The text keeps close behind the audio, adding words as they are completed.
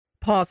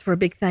pause for a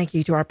big thank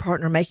you to our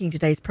partner making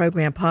today's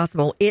program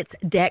possible. It's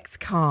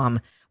Dexcom.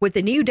 With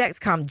the new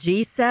Dexcom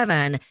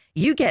G7,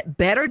 you get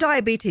better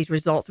diabetes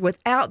results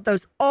without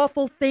those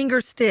awful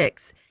finger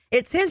sticks.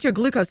 It sends your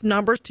glucose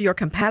numbers to your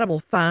compatible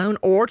phone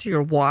or to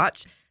your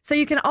watch, so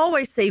you can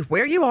always see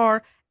where you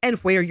are and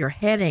where you're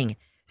heading.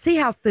 See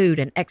how food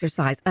and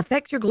exercise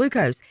affect your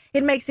glucose.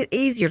 It makes it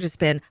easier to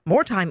spend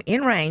more time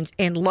in range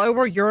and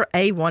lower your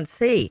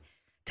A1C.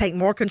 Take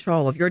more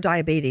control of your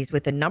diabetes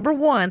with the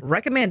 #1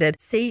 recommended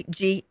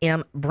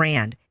CGM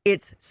brand.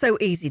 It's so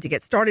easy to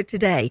get started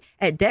today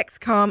at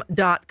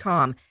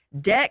Dexcom.com.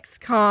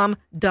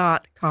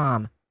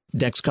 Dexcom.com.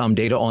 Dexcom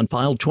data on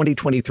file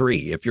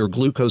 2023. If your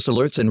glucose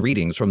alerts and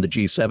readings from the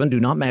G7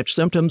 do not match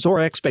symptoms or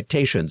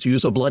expectations,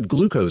 use a blood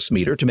glucose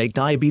meter to make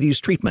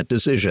diabetes treatment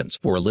decisions.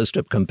 For a list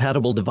of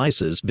compatible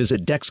devices,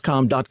 visit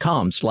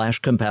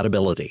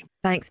Dexcom.com/compatibility.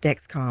 Thanks,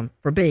 Dexcom,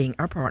 for being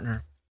our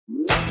partner.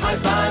 High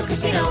Five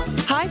Casino.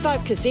 High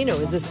Five Casino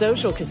is a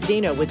social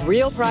casino with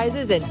real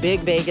prizes and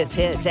big Vegas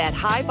hits at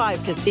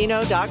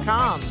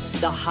highfivecasino.com.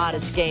 The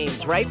hottest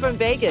games right from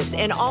Vegas,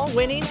 and all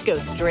winnings go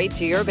straight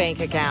to your bank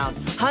account.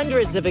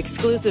 Hundreds of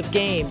exclusive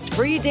games,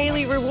 free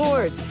daily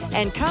rewards,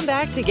 and come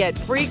back to get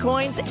free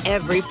coins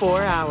every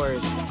 4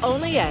 hours.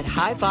 Only at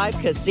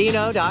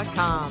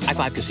highfivecasino.com. High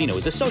Five Casino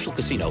is a social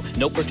casino.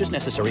 No purchase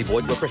necessary.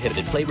 Void where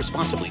prohibited. Play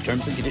responsibly.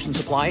 Terms and conditions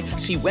apply.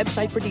 See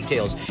website for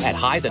details at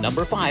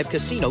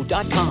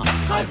high5casino.com.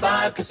 High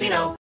Five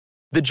Casino.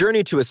 The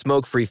journey to a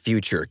smoke-free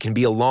future can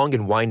be a long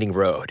and winding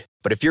road.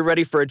 But if you're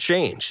ready for a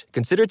change,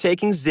 consider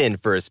taking Zyn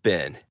for a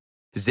spin.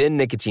 Zyn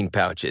nicotine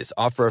pouches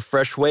offer a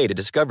fresh way to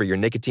discover your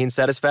nicotine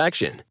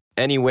satisfaction.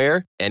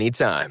 Anywhere,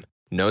 anytime.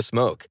 No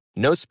smoke,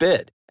 no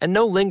spit, and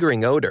no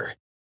lingering odor.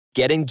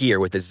 Get in gear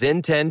with the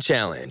Zyn 10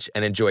 Challenge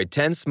and enjoy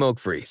 10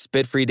 smoke-free,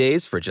 spit-free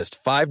days for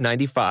just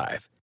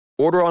 $5.95.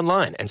 Order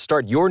online and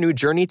start your new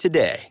journey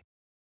today.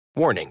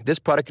 Warning, this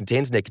product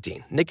contains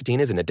nicotine. Nicotine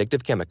is an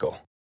addictive chemical.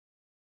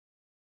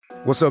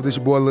 What's up, this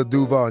your boy Lil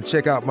Duval, and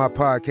check out my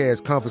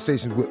podcast,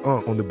 Conversations with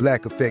Unc, on the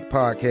Black Effect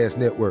Podcast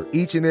Network.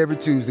 Each and every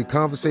Tuesday,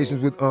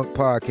 Conversations with Unc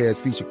podcast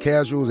feature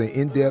casuals and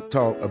in-depth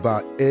talk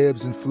about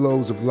ebbs and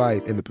flows of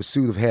life and the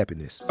pursuit of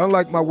happiness.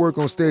 Unlike my work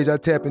on stage, I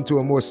tap into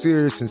a more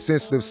serious and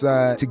sensitive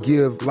side to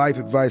give life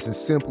advice and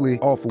simply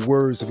offer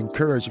words of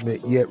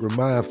encouragement, yet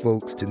remind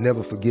folks to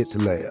never forget to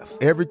laugh.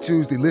 Every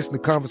Tuesday, listen to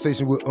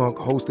Conversations with Unc,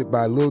 hosted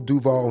by Lil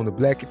Duval on the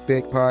Black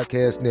Effect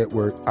Podcast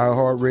Network,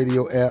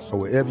 iHeartRadio app, or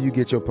wherever you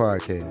get your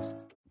podcasts.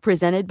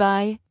 Presented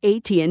by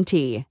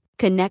AT&T.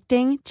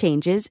 Connecting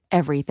changes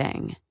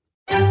everything.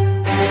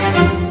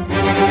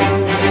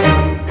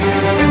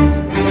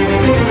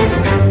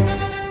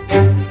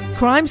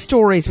 Crime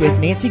Stories with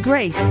Nancy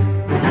Grace.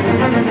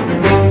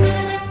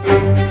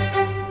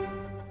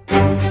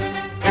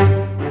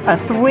 A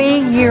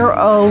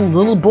 3-year-old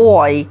little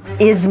boy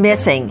is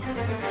missing.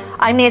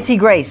 I'm Nancy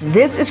Grace.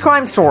 This is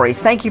Crime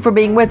Stories. Thank you for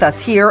being with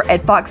us here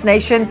at Fox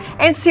Nation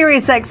and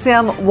Sirius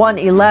XM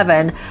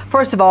 111.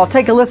 First of all,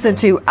 take a listen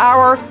to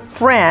our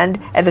friend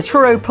at the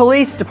Truro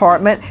Police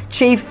Department,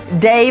 Chief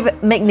Dave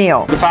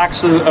McNeil. The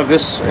facts of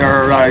this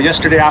are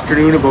yesterday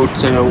afternoon, about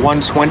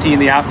 1:20 in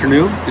the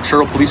afternoon. The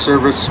Truro Police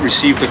Service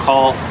received a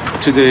call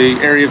to the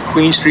area of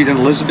Queen Street and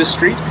Elizabeth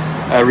Street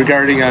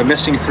regarding a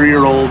missing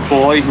 3-year-old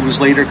boy who was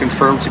later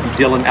confirmed to be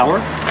Dylan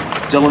Eller.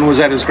 Dylan was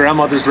at his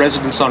grandmother's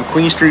residence on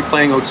Queen Street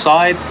playing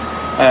outside.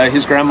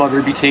 His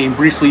grandmother became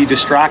briefly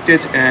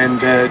distracted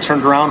and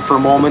turned around for a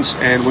moment,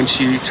 and when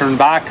she turned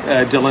back,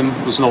 Dylan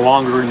was no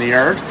longer in the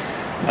yard.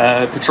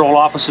 Patrol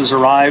officers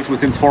arrived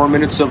within 4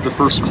 minutes of the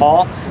first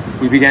call.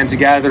 We began to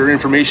gather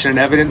information and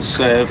evidence,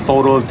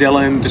 photo of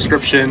Dylan,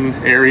 description,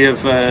 area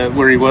of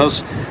where he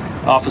was.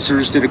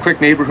 Officers did a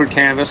quick neighborhood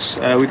canvass.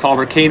 We called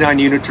our K-9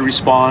 unit to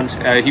respond.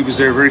 He was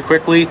there very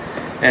quickly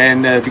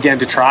and began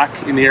to track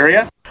in the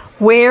area.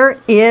 Where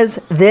is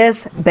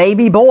this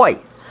baby boy?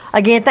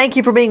 Again, thank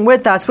you for being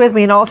with us, with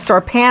me, an all-star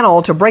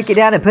panel to break it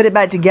down and put it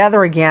back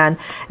together again.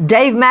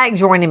 Dave Mack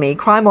joining me,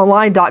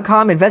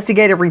 crimeonline.com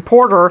investigative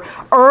reporter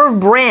Irv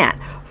Brandt,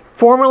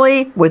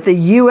 formerly with the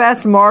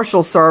U.S.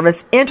 Marshal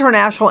Service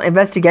International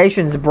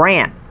Investigations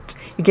Branch.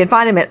 You can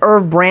find him at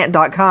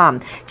irvbrandt.com.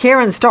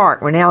 Karen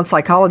Stark, renowned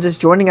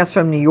psychologist, joining us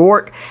from New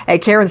York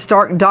at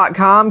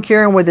karenstark.com.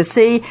 Karen with a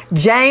C.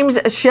 James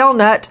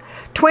Shelnut,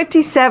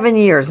 27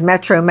 years,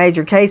 Metro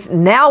Major Case,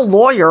 now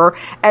lawyer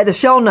at the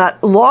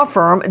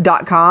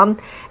ShelnutLawFirm.com.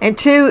 And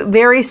two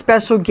very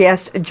special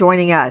guests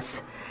joining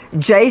us,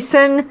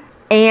 Jason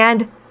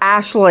and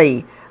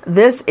Ashley.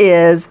 This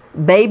is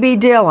baby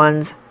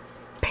Dylan's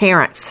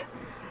parents.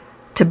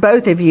 To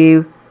both of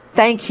you,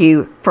 thank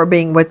you for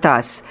being with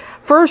us.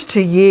 First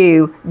to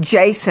you,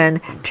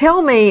 Jason,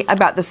 tell me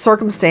about the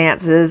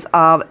circumstances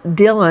of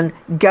Dylan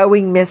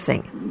going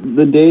missing.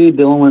 The day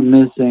Dylan went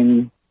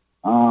missing,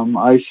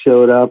 I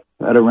showed up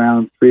at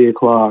around 3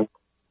 o'clock,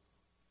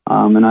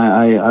 and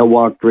I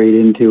walked right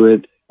into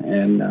it,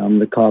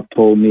 and the cop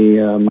told me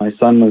my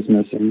son was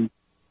missing.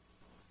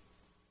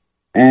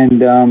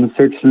 and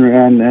searching,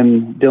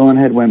 and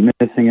Dylan had went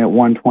missing at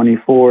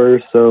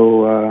 1:24.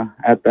 So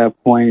at that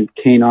point,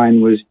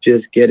 K-9 was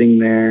just getting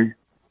there.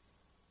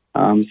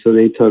 So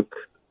they took,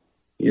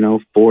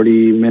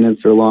 40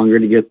 minutes or longer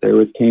to get there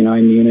with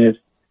K-9 unit,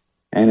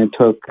 and it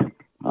took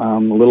a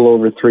little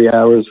over 3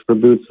 hours for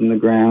boots on the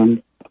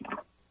ground.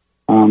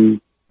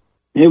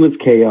 It was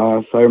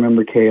chaos. I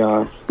remember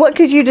chaos. What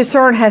could you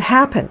discern had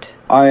happened?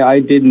 I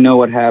didn't know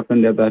what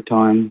happened at that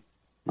time.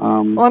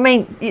 Well, I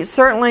mean, you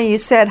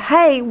said,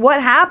 hey,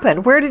 what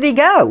happened? Where did he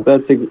go?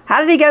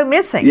 How did he go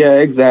missing? Yeah,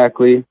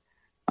 exactly.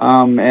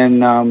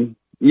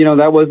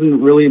 That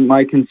wasn't really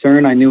my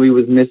concern. I knew he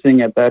was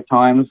missing at that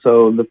time.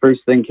 So the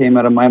first thing came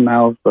out of my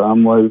mouth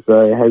was,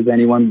 has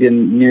anyone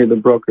been near the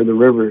brook or the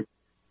river?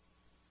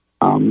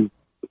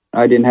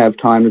 I didn't have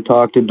time to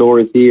talk to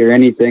Dorothy or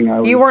anything.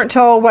 You weren't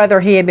told whether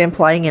he had been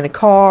playing in a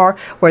car,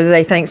 whether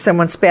they think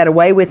someone sped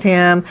away with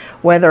him,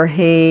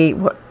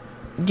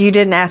 you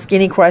didn't ask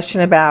any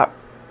question about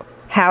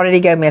how did he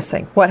go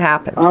missing? What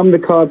happened? The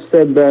cops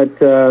said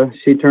that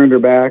she turned her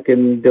back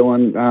and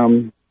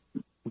Dylan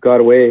got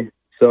away.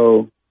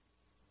 So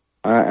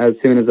as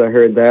soon as I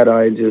heard that,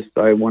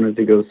 I wanted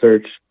to go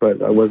search,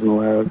 but I wasn't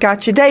allowed.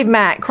 Gotcha. Dave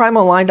Mack,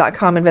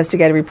 crimeonline.com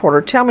investigative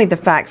reporter. Tell me the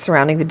facts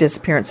surrounding the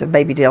disappearance of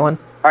baby Dylan.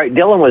 All right,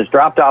 Dylan was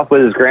dropped off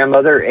with his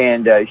grandmother,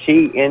 and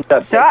she ended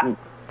up...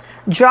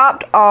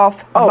 Dropped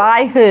off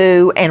by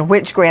who and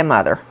which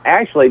grandmother?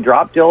 Actually,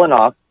 dropped Dylan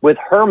off with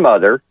her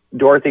mother,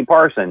 Dorothy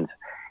Parsons,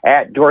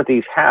 at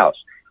Dorothy's house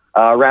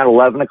around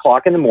 11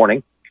 o'clock in the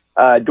morning.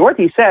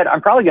 Dorothy said,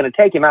 I'm probably going to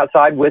take him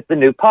outside with the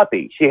new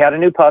puppy. She had a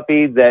new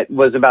puppy that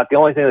was about the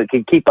only thing that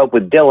could keep up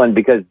with Dylan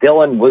because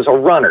Dylan was a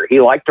runner. He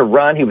liked to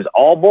run. He was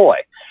all boy.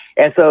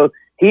 And so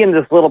he and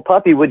this little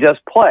puppy would just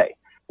play.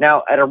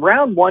 Now, at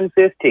around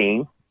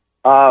 1:15,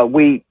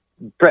 we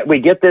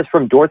get this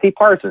from Dorothy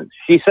Parsons.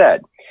 She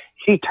said,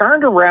 she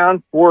turned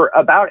around for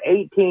about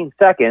 18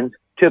 seconds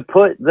to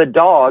put the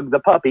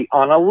puppy,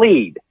 on a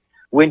lead.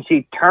 When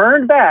she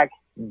turned back,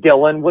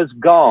 Dylan was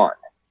gone.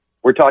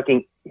 We're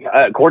talking,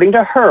 according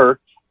to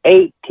her,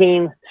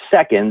 18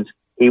 seconds,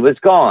 he was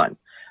gone.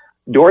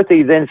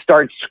 Dorothy then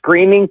starts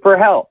screaming for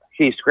help.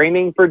 She's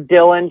screaming for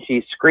Dylan.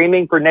 She's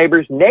screaming for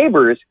neighbors.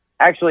 Neighbors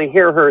actually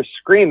hear her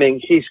screaming.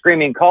 She's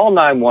screaming, call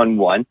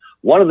 911.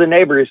 One of the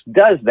neighbors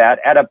does that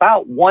at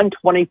about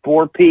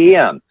 1:24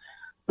 p.m.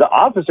 The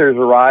officers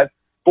arrive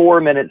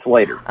 4 minutes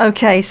later.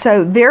 Okay,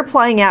 so they're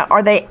playing out.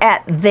 Are they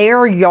at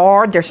their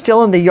yard? They're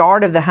still in the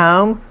yard of the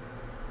home?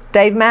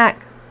 Dave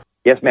Mack?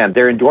 Yes, ma'am.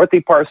 They're in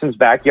Dorothy Parsons'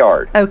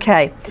 backyard.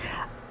 Okay.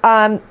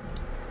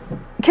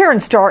 Karen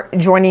Stark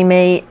joining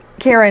me.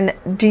 Karen,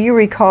 do you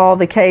recall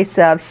the case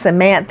of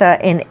Samantha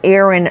and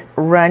Aaron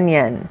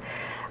Runyon?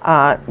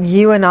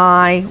 You and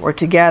I were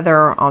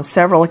together on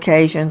several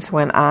occasions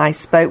when I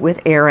spoke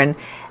with Aaron.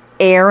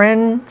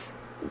 Aaron's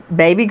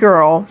baby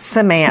girl,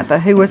 Samantha,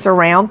 who was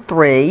around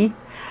 3,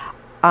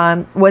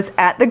 was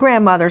at the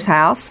grandmother's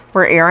house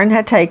where Aaron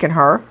had taken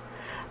her.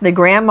 The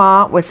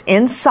grandma was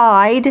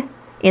inside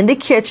in the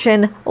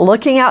kitchen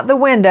looking out the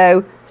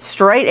window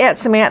straight at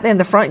Samantha in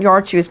the front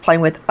yard. She was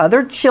playing with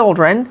other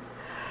children.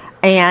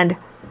 And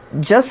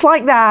just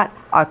like that,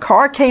 a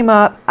car came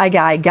up, a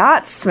guy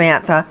got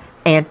Samantha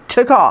and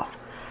took off.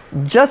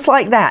 Just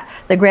like that.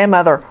 The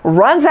grandmother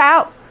runs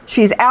out.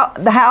 She's out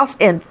the house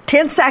in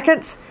 10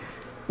 seconds.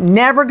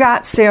 Never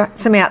got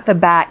Samantha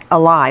back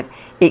alive.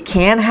 It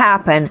can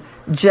happen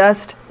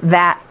just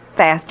that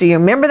fast. Do you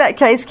remember that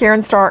case,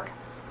 Karen Stark?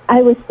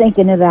 I was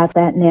thinking about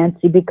that,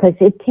 Nancy, because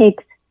it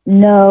takes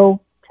no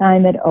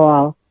time at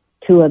all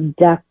to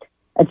abduct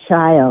a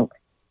child.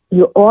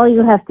 All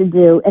you have to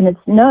do, and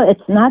it's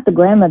not the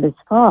grandmother's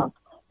fault.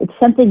 It's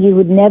something you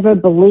would never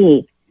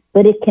believe,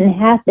 but it can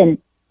happen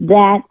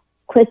that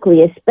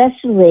quickly,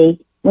 especially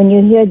when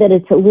you hear that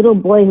it's a little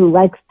boy who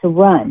likes to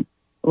run,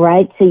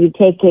 right? So you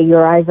take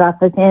your eyes off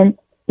of him,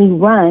 he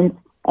runs,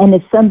 and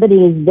if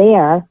somebody is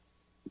there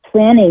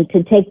planning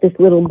to take this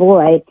little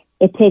boy,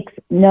 it takes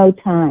no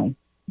time,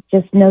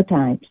 just no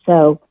time.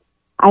 So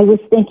I was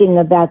thinking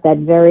about that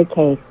very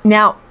case.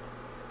 Now,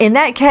 in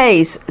that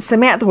case,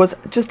 Samantha was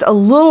just a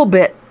little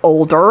bit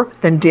older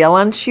than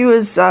Dylan. She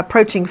was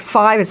approaching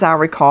 5, as I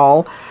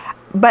recall.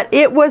 But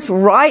it was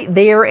right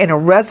there in a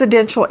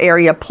residential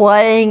area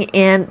playing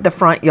in the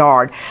front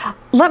yard.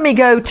 Let me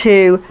go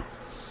to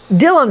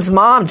Dylan's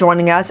mom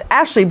joining us,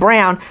 Ashley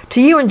Brown.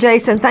 To you and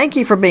Jason, thank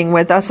you for being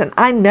with us. And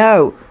I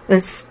know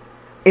this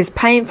is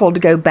painful to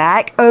go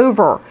back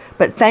over,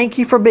 but thank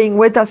you for being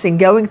with us and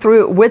going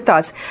through it with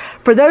us.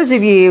 For those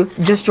of you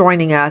just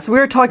joining us,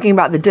 we're talking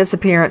about the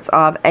disappearance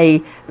of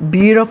a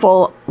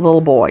beautiful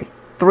little boy,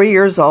 3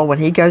 years old, when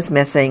he goes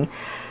missing.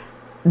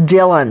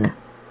 Dylan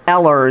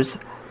Ellers.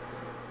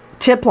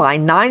 Tip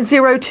line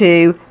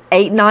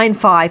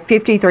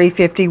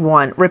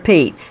 902-895-5351.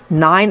 Repeat,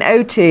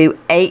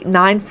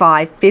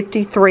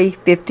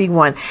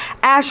 902-895-5351.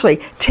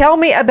 Ashley, tell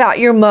me about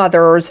your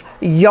mother's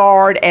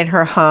yard and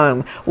her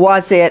home.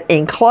 Was it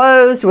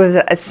enclosed? Was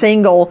it a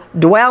single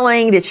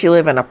dwelling? Did she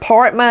live in an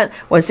apartment?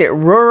 Was it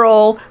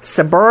rural,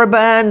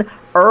 suburban,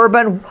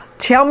 urban?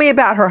 Tell me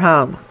about her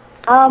home.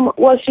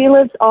 Well, she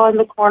lives on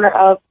the corner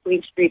of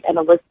Queen Street and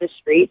Elizabeth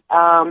Street.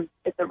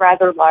 It's a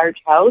rather large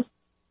house.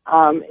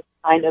 It's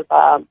kind of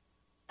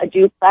a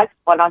duplex,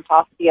 one on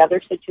top of the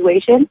other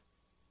situation.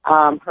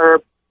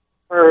 Her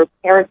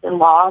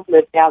parents-in-law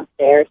live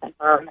downstairs, and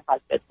her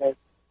husband lives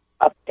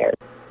upstairs.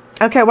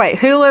 Okay, wait.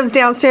 Who lives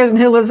downstairs and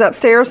who lives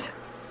upstairs?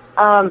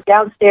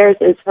 Downstairs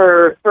is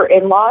her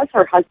in-laws,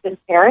 her husband's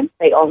parents.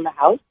 They own the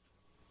house.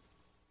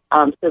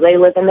 So they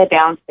live in the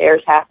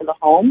downstairs half of the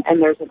home, and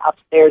there's an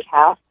upstairs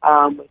half.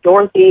 With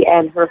Dorothy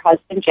and her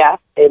husband, Jeff,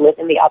 they live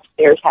in the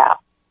upstairs half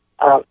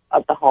of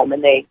the home,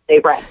 and they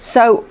rent.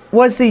 So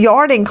was the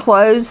yard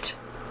enclosed,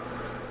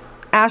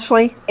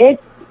 Ashley?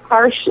 It's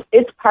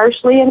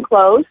partially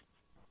enclosed.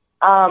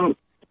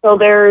 So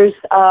there's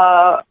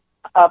a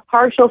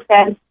partial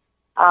fence.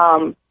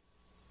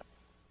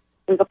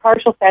 There's a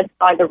partial fence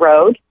by the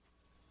road,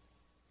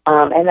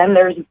 and then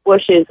there's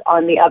bushes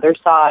on the other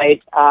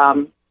side,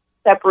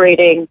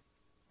 separating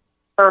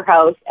her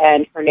house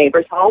and her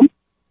neighbor's home.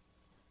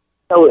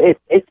 So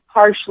it's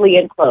partially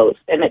enclosed,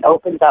 and it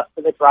opens up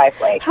to the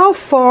driveway. How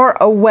far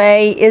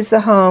away is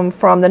the home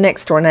from the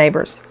next door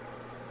neighbors?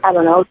 I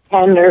don't know,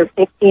 10 or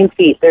 15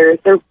 feet. They're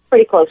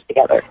pretty close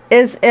together.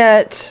 Is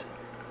it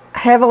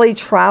heavily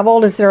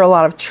traveled? Is there a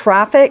lot of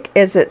traffic?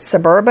 Is it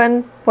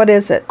suburban? What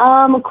is it?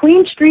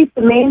 Queen Street,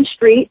 the main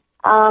street,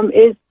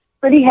 is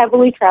pretty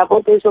heavily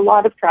traveled. There's a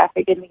lot of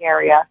traffic in the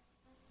area.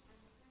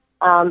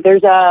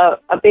 There's a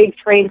big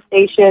train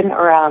station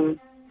or a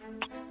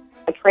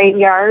train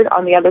yard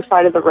on the other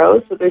side of the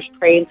road, so there's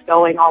trains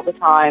going all the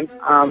time.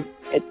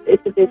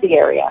 It's a busy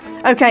area.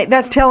 Okay,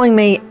 that's telling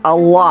me a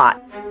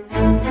lot.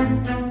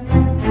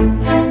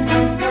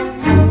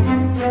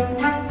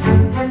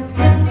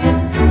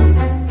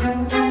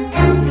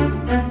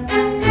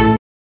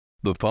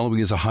 The following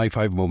is a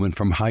high-five moment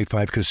from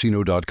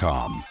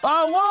highfivecasino.com.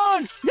 I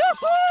won!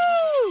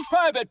 Yahoo!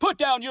 Private, put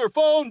down your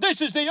phone.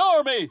 This is the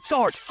Army.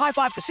 Sarge, High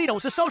Five Casino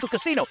is a social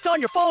casino. It's on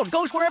your phone.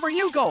 Goes wherever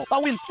you go. I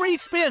win free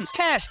spins,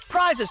 cash,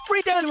 prizes,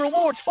 free daily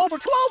rewards, over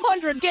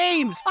 1,200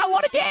 games. I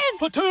won again.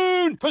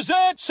 Platoon,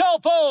 present cell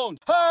phone.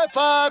 High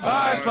Five.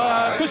 High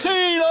Five.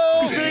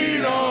 Casino.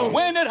 Casino.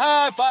 Win at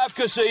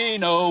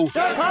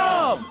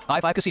highfivecasino.com.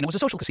 High Five Casino is a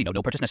social casino.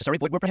 No purchase necessary.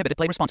 Void where prohibited.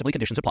 Play responsibly.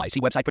 Conditions apply. See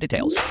website for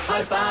details.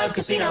 High Five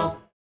Casino.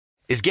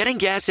 Is getting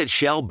gas at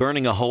Shell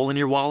burning a hole in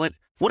your wallet?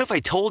 What if I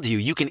told you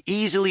you can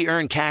easily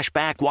earn cash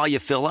back while you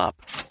fill up?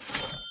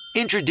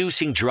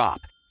 Introducing Drop,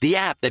 the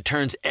app that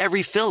turns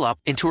every fill up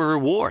into a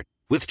reward.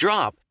 With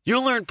Drop,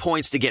 you'll earn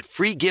points to get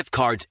free gift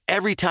cards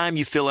every time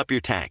you fill up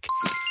your tank.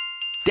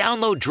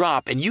 Download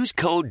Drop and use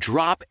code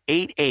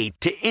DROP88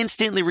 to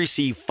instantly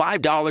receive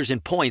 $5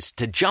 in points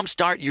to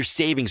jumpstart your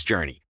savings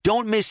journey.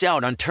 Don't miss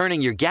out on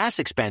turning your gas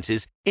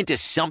expenses into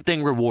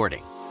something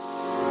rewarding.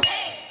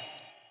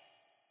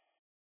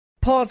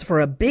 Pause for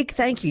a big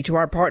thank you to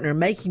our partner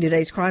making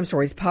today's crime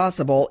stories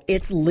possible.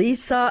 It's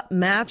Leesa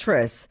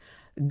Mattress.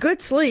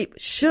 Good sleep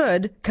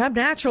should come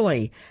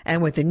naturally.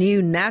 And with the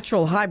new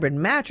natural hybrid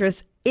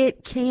mattress,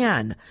 it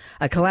can.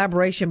 A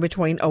collaboration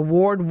between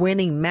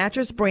award-winning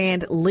mattress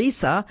brand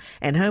Leesa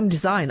and home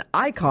design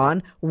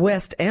icon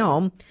West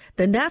Elm,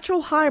 the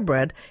natural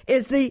hybrid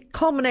is the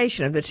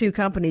culmination of the two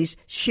companies'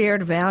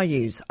 shared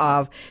values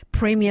of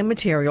premium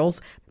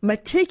materials,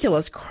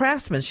 meticulous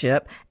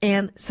craftsmanship,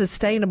 and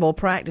sustainable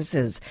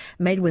practices.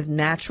 Made with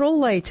natural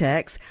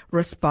latex,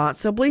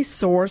 responsibly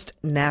sourced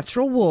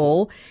natural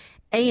wool,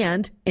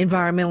 and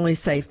environmentally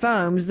safe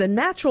foams, the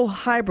natural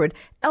hybrid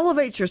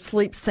elevates your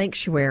sleep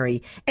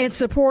sanctuary and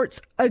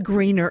supports a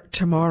greener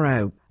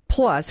tomorrow.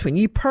 Plus, when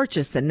you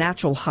purchase the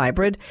natural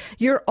hybrid,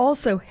 you're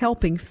also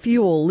helping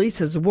fuel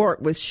Leesa's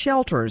work with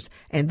shelters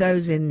and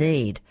those in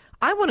need.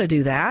 I want to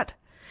do that.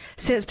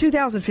 Since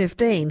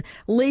 2015,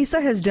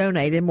 Leesa has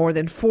donated more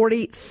than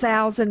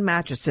 40,000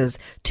 mattresses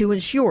to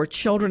ensure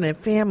children and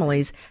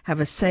families have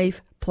a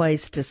safe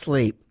place to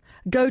sleep.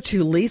 Go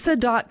to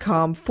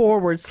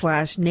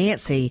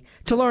Leesa.com/Nancy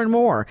to learn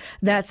more.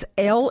 That's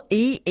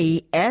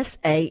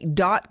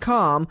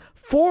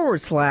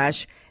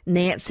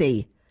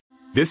LEESA.com/Nancy.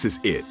 This is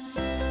it.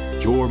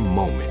 Your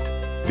moment.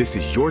 This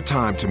is your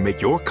time to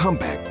make your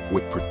comeback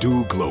with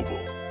Purdue Global.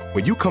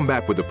 When you come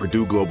back with a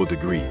Purdue Global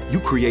degree, you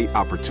create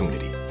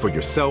opportunity for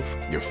yourself,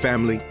 your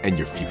family, and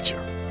your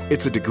future.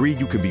 It's a degree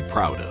you can be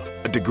proud of,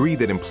 a degree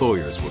that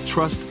employers will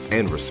trust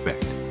and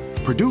respect.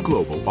 Purdue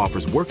Global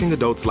offers working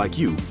adults like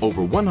you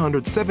over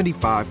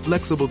 175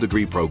 flexible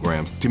degree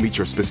programs to meet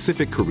your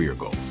specific career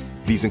goals.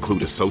 These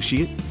include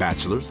associate,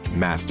 bachelor's,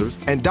 master's,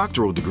 and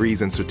doctoral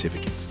degrees and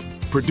certificates.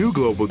 Purdue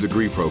Global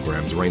degree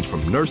programs range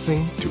from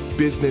nursing to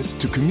business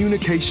to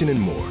communication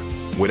and more.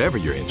 Whatever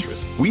your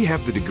interest, we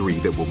have the degree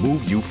that will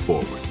move you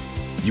forward.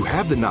 You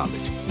have the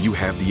knowledge, you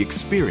have the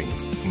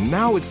experience.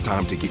 Now it's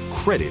time to get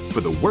credit for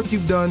the work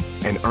you've done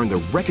and earn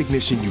the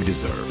recognition you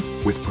deserve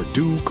with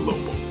Purdue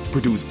Global,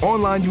 Purdue's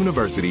online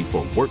university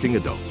for working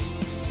adults.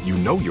 You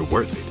know you're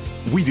worth it.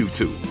 We do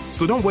too.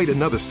 So don't wait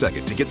another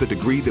second to get the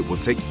degree that will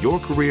take your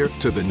career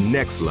to the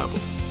next level.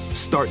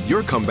 Start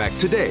your comeback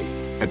today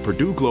at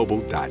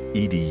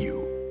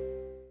purdueglobal.edu.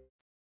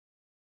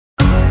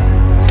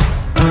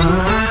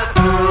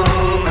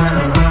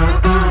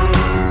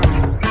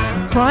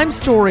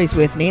 Crime Stories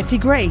with Nancy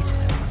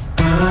Grace.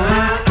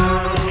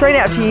 Straight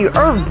out to you,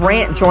 Irv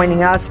Brandt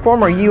joining us,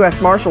 former U.S.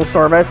 Marshal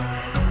Service.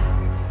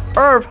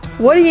 Irv,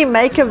 what do you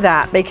make of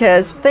that?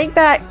 Because think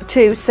back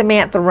to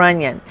Samantha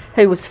Runyon,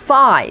 who was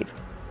 5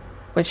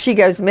 when she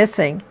goes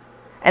missing,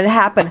 and it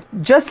happened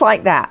just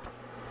like that.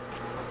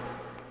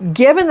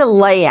 Given the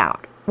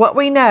layout, what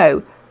we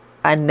know,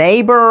 a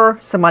neighbor,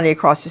 somebody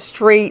across the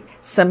street,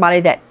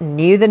 somebody that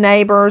knew the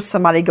neighbors,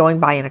 somebody going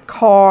by in a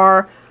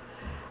car.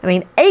 I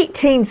mean,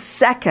 18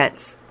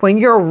 seconds when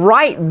you're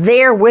right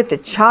there with the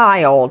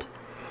child,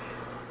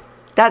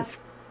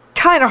 that's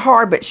kind of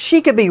hard, but she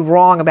could be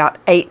wrong about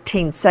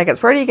 18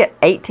 seconds. Where do you get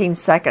 18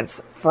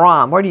 seconds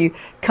from? Where do you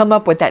come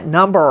up with that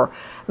number?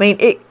 I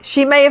mean,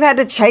 she may have had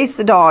to chase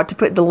the dog to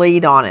put the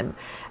lead on him.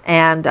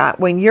 And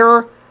when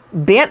you're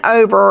bent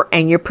over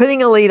and you're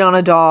putting a lead on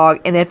a dog,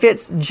 and if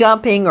it's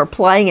jumping or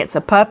playing, it's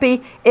a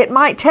puppy, it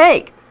might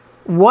take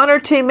 1 or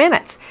 2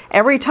 minutes.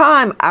 Every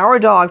time our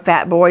dog,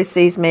 Fat Boy,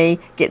 sees me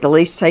get the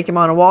leash to take him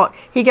on a walk,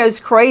 he goes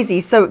crazy.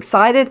 He's so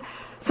excited.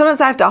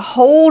 Sometimes I have to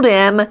hold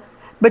him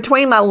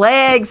between my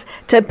legs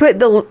to put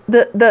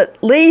the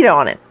lead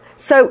on him.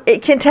 So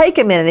it can take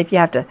a minute if you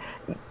have to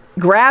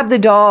grab the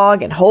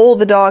dog and hold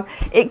the dog.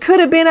 It could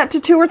have been up to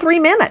 2 or 3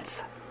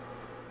 minutes.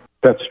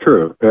 That's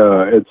true.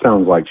 It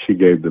sounds like she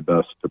gave the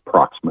best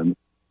approximate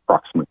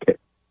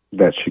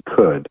that she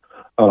could.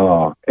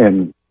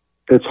 And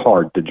it's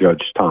hard to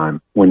judge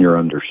time when you're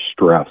under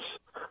stress.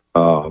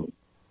 And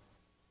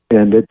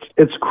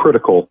it's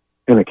critical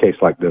in a case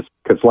like this,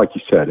 because like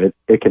you said,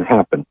 it can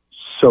happen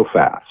so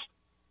fast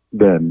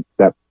then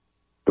that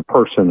the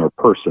person or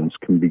persons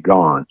can be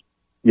gone,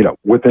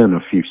 within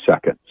a few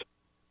seconds.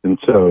 And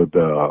so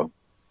the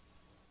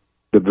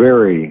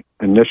very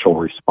initial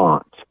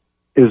response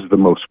is the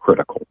most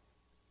critical.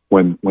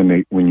 When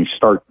you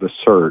start the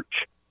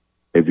search,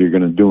 if you're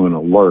going to do an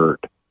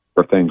alert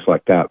or things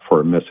like that for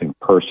a missing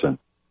person,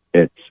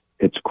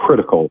 it's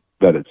critical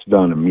that it's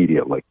done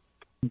immediately,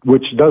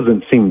 which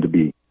doesn't seem to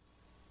be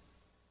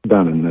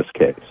done in this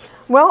case.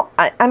 Well,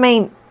 I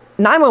mean,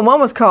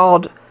 911 was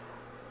called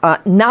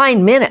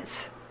 9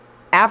 minutes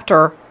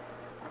after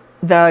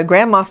the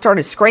grandma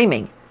started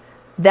screaming.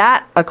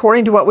 That,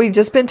 according to what we've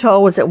just been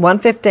told, was at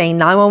 1:15.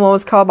 911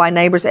 was called by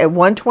neighbors at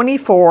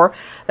 1:24.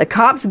 The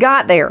cops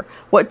got there.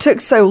 What took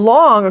so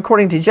long,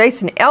 according to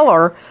Jason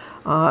Eller,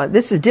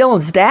 this is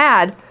Dylan's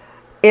dad,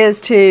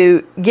 is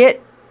to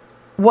get,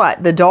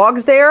 the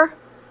dogs there?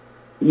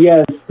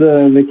 Yes,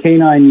 the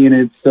canine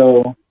unit.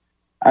 So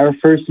our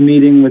first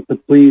meeting with the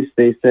police,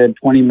 they said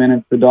 20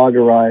 minutes the dog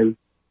arrived.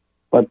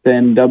 But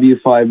then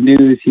W5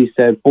 News, he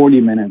said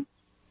 40 minutes.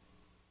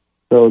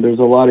 So there's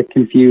a lot of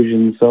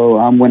confusion. So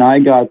when I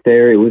got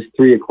there, it was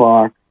 3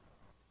 o'clock.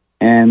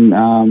 And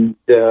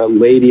the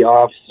lady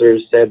officer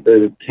said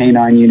the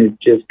canine unit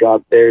just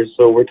got there.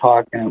 So we're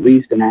talking at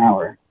least an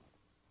hour.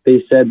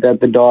 They said that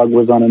the dog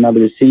was on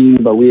another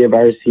scene, but we have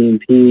our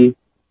C&P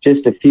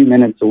just a few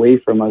minutes away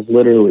from us,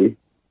 literally.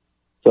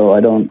 So I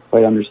don't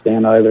quite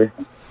understand either.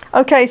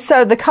 Okay,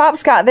 so the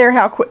cops got there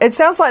it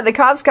sounds like the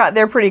cops got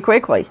there pretty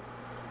quickly.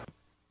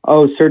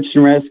 Oh, search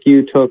and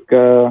rescue took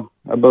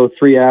about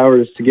 3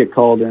 hours to get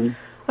called in.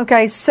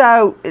 Okay,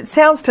 so it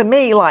sounds to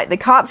me like the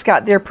cops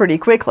got there pretty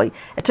quickly.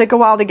 It took a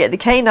while to get the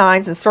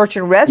canines and search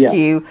and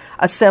rescue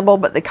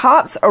assembled, but the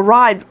cops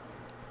arrived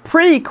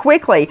pretty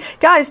quickly.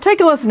 Guys, take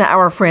a listen to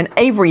our friend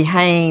Avery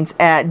Haynes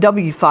at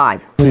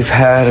W5. We've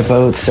had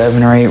about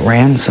 7 or 8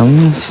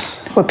 ransoms.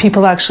 Were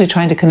people actually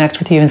trying to connect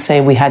with you and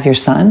say, we have your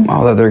son?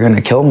 Oh, that they're going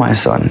to kill my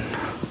son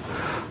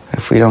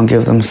if we don't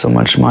give them so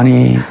much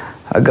money.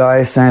 A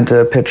guy sent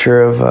a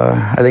picture of,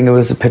 I think it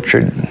was a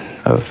picture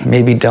of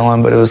maybe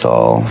Dylan, but it was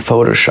all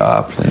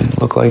photoshopped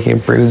and looked like he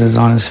had bruises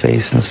on his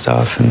face and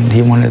stuff. And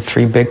he wanted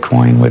 3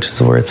 Bitcoin, which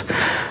is worth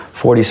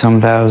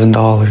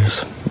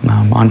 $40,000,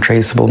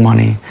 untraceable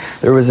money.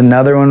 There was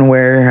another one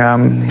where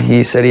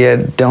he said he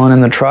had Dylan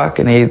in the truck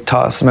and he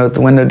tossed him out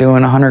the window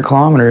doing 100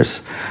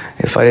 kilometers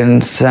if I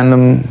didn't send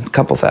him a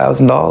couple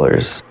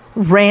 $1,000s.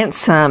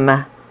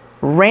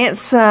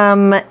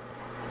 Ransom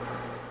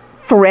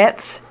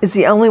threats is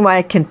the only way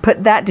I can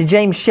put that. To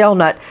James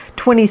Shelnut,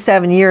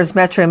 27 years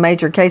Metro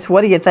Major case.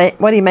 What do you think?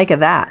 What do you make of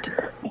that?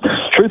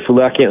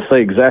 Truthfully, I can't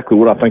say exactly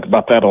what I think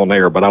about that on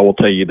air, but I will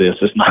tell you this.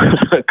 It's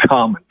not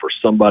common for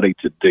somebody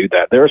to do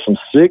that. There are some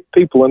sick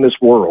people in this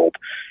world,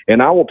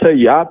 and I will tell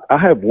you, I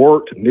have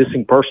worked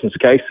missing persons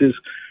cases.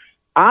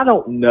 I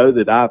don't know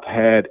that I've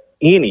had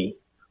any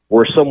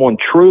where someone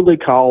truly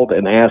called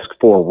and asked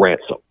for a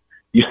ransom.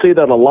 You see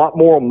that a lot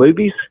more in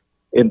movies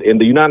in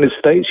the United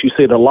States. You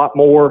see it a lot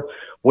more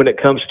when it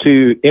comes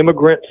to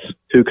immigrants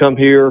who come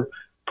here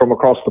from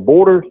across the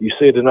border. You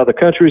see it in other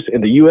countries.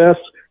 In the U.S.,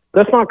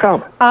 that's not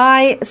common.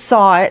 I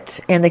saw it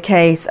in the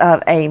case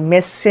of a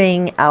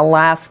missing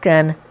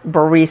Alaskan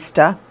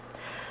barista.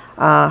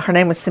 Her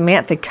name was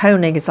Samantha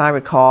Koenig, as I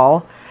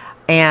recall,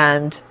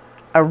 and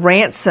a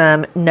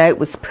ransom note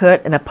was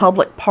put in a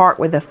public park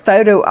with a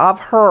photo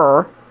of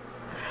her,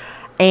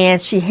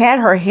 and she had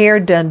her hair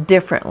done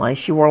differently.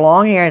 She wore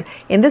long hair, and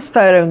in this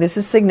photo, and this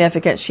is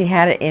significant, she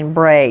had it in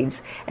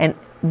braids, and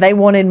they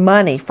wanted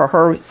money for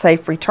her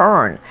safe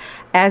return.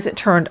 As it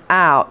turned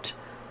out,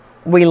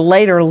 we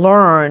later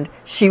learned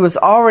she was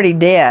already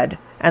dead,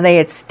 and they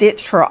had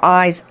stitched her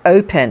eyes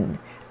open,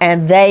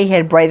 and they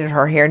had braided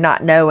her hair,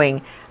 not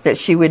knowing that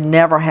she would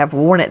never have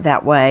worn it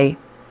that way.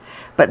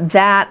 But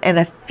that and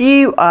a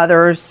few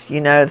others,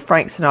 you know,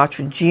 Frank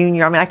Sinatra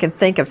Jr., I mean, I can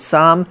think of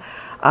some.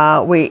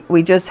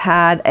 We just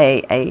had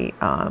a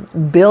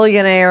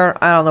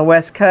billionaire out on the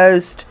West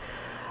Coast.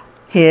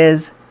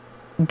 His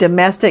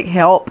domestic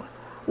help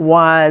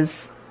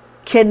was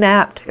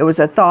kidnapped. It was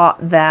a thought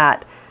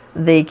that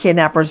the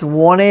kidnappers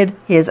wanted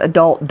his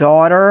adult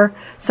daughter.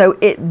 So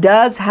it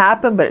does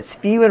happen, but it's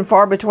few and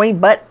far between,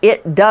 but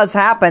it does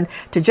happen.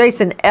 To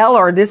Jason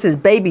Eller, this is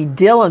baby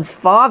Dylan's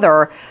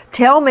father.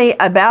 Tell me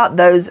about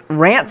those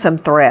ransom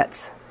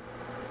threats.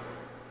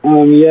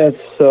 Yes,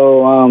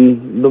 so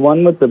the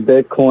one with the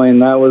Bitcoin,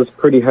 that was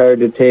pretty hard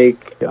to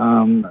take.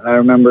 I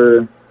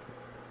remember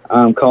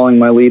calling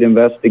my lead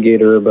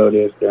investigator about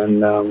it,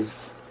 and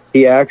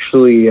he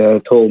actually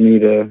told me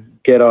to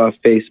get off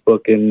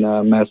Facebook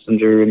and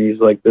Messenger, and he's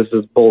like, this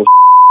is bullshit,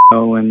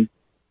 and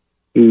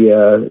he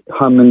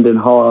hummed and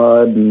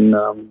hawed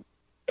and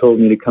told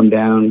me to come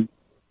down.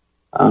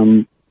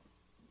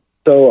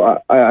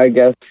 So I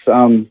guess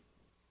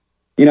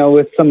you know,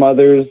 with some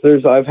others,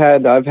 I've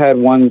had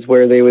ones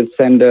where they would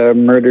send a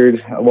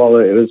murdered, well,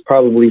 it was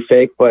probably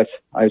fake, but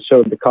I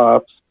showed the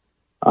cops.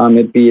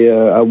 It'd be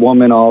a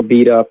woman all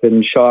beat up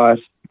and shot,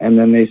 and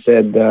then they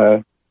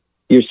said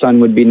your son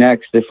would be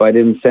next if I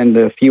didn't send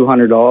a few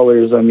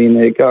 $100s. I mean,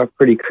 it got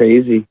pretty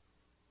crazy,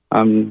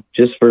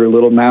 just for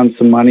little amounts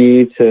of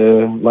money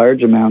to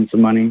large amounts of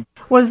money.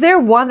 Was there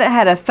one that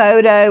had a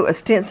photo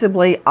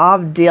ostensibly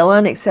of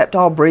Dylan, except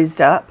all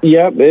bruised up?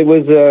 Yep, it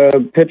was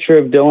a picture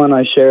of Dylan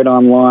I shared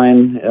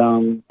online.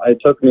 It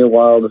took me a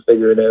while to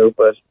figure it out,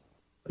 but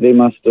they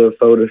must have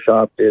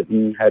photoshopped it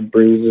and had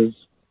bruises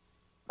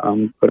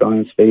put on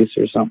his face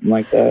or something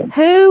like that.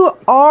 Who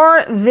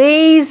are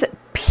these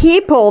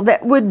people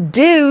that would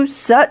do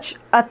such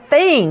a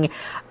thing?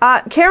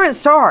 Karen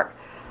Stark,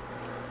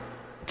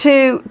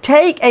 to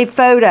take a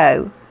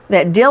photo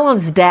that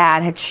Dylan's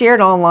dad had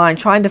shared online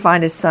trying to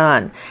find his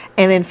son,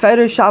 and then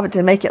Photoshop it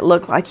to make it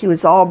look like he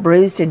was all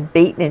bruised and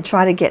beaten and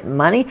try to get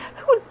money.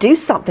 Who would do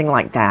something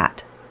like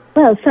that?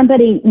 Well,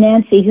 somebody,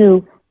 Nancy,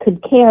 who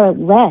could care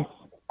less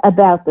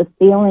about the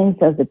feelings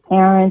of the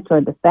parents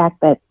or the fact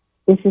that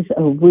this is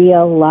a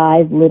real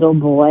live little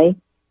boy.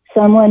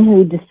 Someone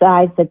who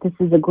decides that this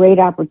is a great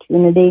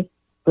opportunity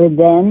for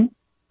them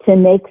to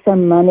make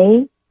some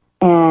money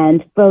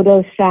and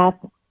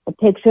Photoshop a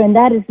picture. And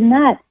that is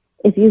not,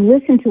 if you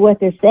listen to what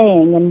they're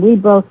saying, and we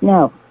both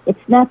know, it's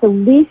not the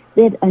least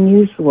bit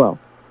unusual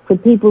for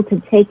people to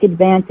take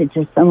advantage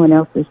of someone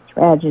else's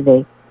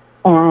tragedy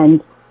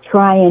and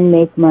try and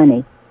make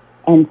money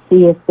and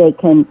see if they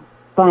can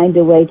find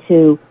a way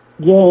to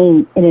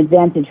gain an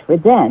advantage for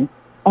them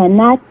and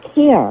not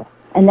care.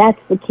 And that's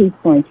the key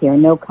point here.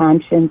 No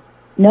conscience,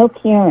 no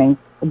caring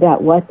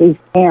about what these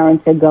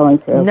parents are going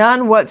through.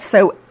 None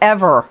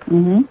whatsoever.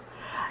 Mm-hmm.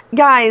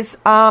 Guys,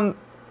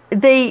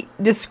 the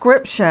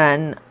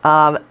description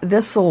of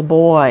this little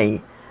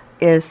boy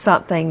is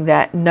something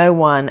that no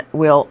one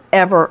will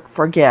ever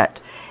forget.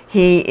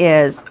 He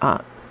is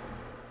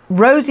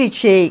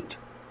rosy-cheeked,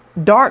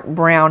 dark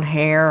brown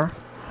hair,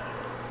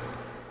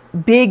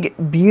 big,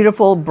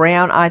 beautiful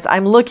brown eyes.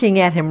 I'm looking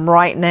at him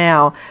right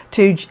now.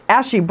 To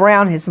Ashley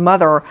Brown, his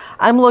mother,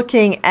 I'm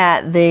looking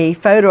at the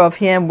photo of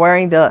him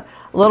wearing the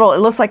little, it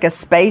looks like a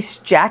space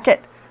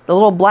jacket, the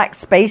little black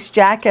space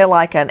jacket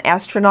like an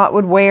astronaut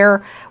would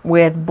wear,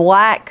 with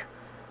black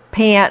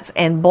pants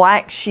and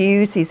black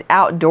shoes. He's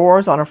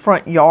outdoors on a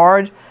front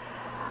yard.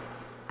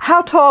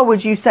 How tall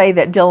would you say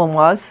that Dylan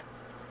was?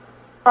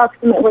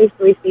 Approximately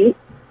 3 feet.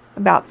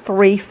 About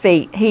 3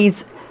 feet.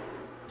 He's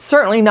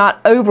certainly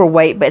not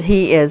overweight, but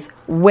he is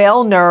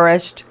well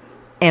nourished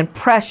and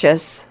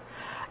precious.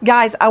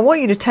 Guys, I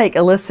want you to take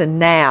a listen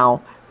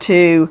now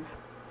to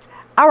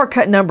our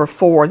cut number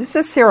 4. This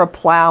is Sarah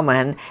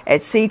Plowman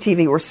at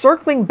CTV. We're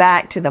circling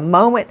back to the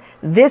moment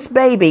this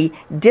baby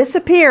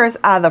disappears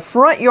out of the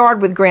front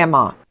yard with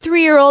Grandma.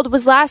 3-year-old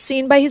was last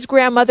seen by his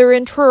grandmother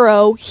in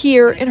Truro,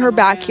 here in her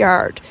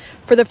backyard.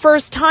 For the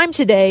first time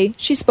today,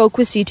 she spoke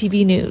with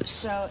CTV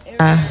News.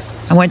 I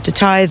went to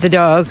tie the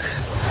dog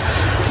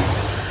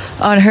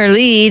on her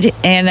lead,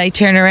 and I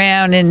turn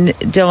around and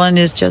Dylan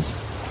is just,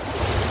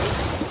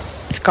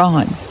 it's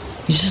gone.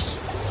 He's just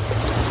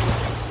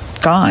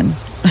gone.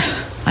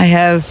 I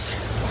have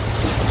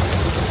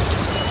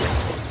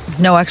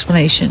no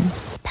explanation.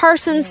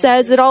 Parsons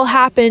says it all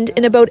happened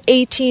in about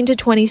 18 to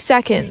 20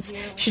 seconds.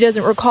 She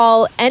doesn't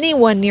recall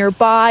anyone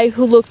nearby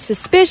who looked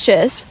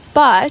suspicious,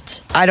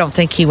 but I don't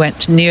think he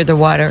went near the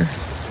water.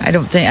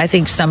 I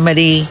think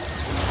somebody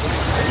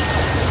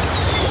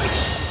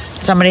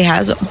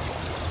has him.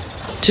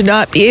 To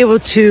not be able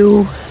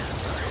to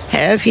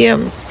have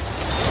him,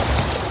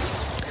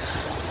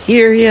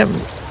 hear him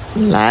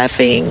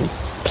laughing,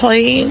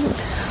 playing.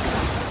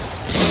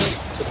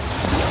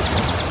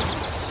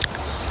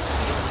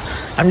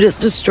 I'm just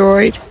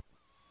destroyed.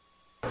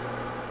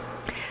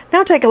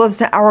 Now take a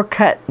listen to Our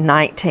Cut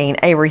 19,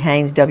 Avery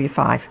Haynes,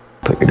 W5.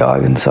 Put your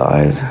dog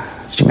inside.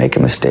 Did you make a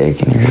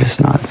mistake and you're just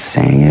not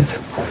saying it?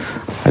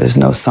 I just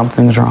know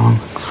something's wrong.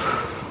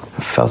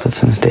 I've felt it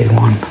since day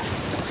one.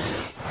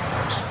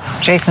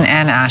 Jason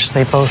and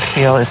Ashley both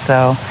feel as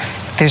though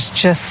there's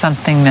just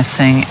something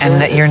missing and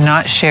that you're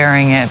not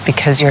sharing it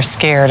because you're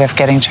scared of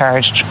getting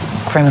charged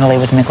criminally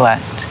with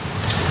neglect.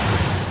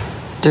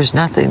 There's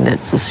nothing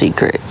that's a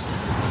secret.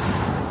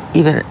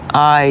 Even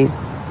I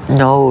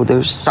know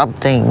there's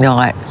something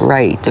not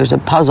right. There's a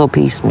puzzle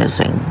piece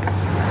missing.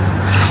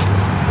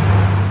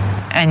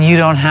 And you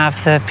don't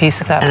have the piece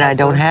of that puzzle? And I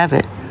don't have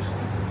it.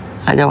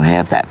 I don't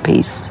have that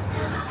piece.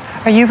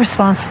 Are you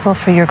responsible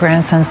for your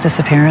grandson's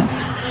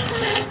disappearance?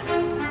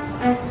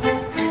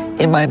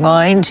 In my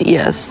mind,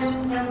 yes.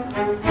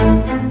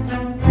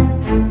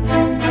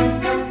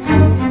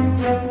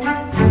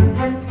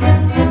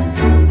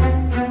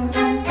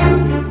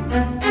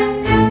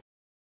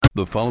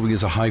 The following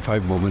is a high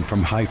five moment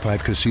from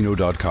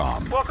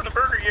highfivecasino.com. Welcome to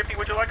Burger Yippee.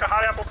 Would you like a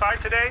hot apple pie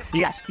today?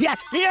 Yes,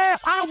 yes, yeah,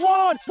 I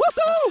won!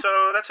 Woohoo!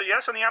 So that's a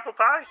yes on the apple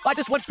pie? I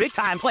just went big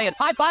time playing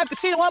High Five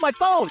Casino on my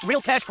phone.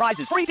 Real cash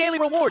prizes, free daily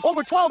rewards,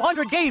 over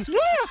 1,200 games. Yeah!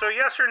 So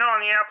yes or no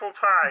on the apple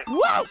pie?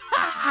 Whoa!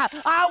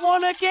 I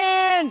won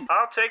again!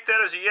 I'll take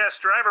that as a yes.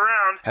 Drive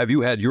around. Have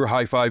you had your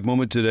high five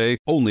moment today?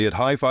 Only at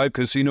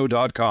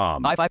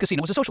highfivecasino.com. High Five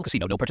Casino is a social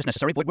casino. No purchase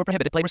necessary. Void where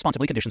prohibited. Play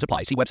responsibly. Conditions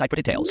apply. See website for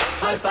details.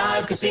 High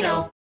Five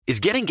Casino. Is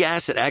getting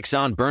gas at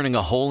Exxon burning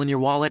a hole in your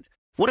wallet?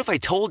 What if I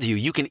told you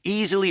you can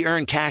easily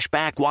earn cash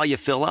back while you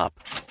fill up?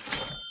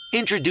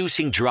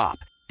 Introducing Drop,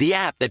 the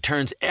app that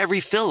turns every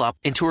fill up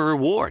into a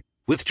reward.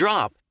 With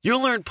Drop,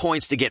 you'll earn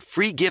points to get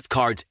free gift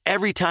cards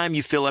every time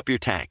you fill up your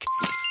tank.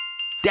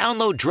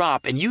 Download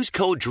Drop and use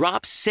code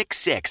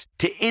DROP66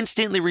 to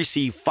instantly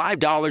receive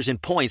 $5 in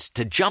points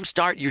to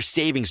jumpstart your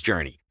savings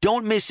journey.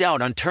 Don't miss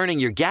out on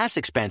turning your gas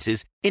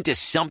expenses into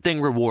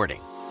something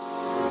rewarding.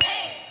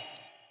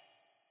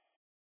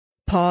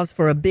 Pause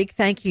for a big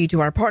thank you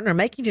to our partner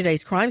making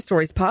today's crime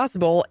stories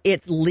possible.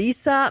 It's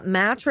Leesa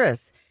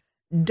Mattress.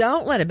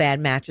 Don't let a bad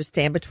mattress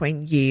stand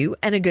between you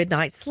and a good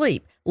night's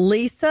sleep.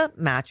 Leesa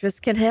Mattress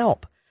can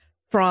help.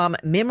 From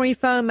memory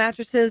foam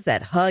mattresses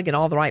that hug in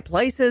all the right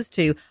places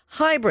to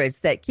hybrids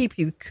that keep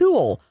you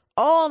cool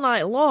all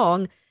night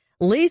long,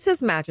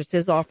 Leesa's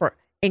mattresses offer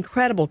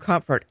incredible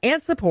comfort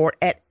and support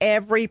at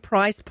every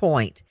price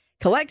point.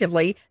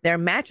 Collectively, their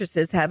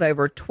mattresses have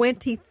over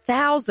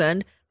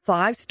 20,000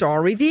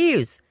 5-star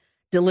reviews.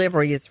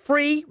 Delivery is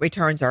free,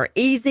 returns are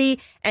easy,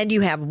 and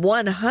you have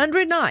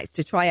 100 nights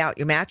to try out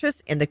your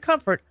mattress in the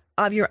comfort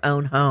of your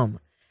own home.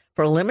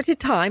 For a limited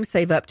time,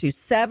 save up to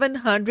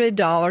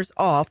 $700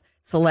 off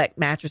select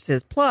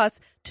mattresses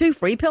plus 2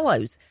 free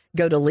pillows.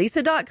 Go to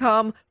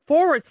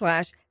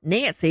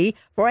Leesa.com/Nancy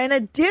for an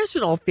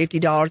additional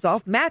 $50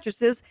 off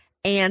mattresses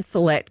and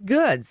select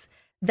goods.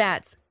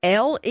 That's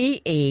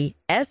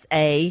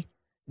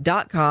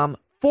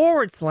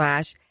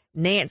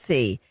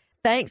LEESA.com/Nancy.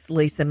 Thanks,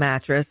 Leesa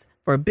Mattress,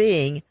 for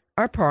being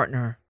our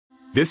partner.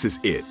 This is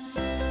it.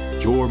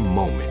 Your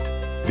moment.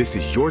 This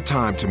is your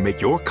time to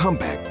make your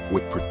comeback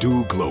with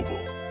Purdue Global.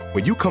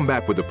 When you come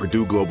back with a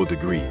Purdue Global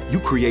degree, you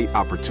create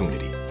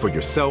opportunity for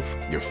yourself,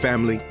 your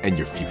family, and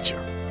your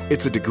future.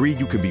 It's a degree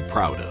you can be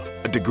proud of,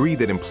 a degree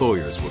that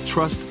employers will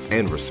trust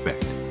and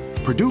respect.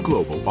 Purdue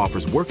Global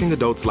offers working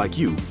adults like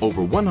you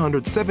over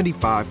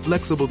 175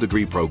 flexible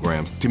degree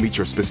programs to meet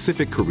your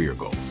specific career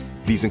goals.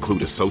 These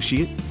include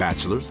associate,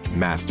 bachelor's,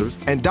 master's,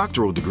 and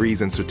doctoral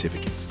degrees and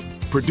certificates.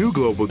 Purdue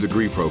Global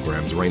degree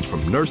programs range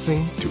from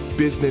nursing to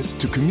business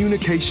to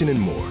communication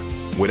and more.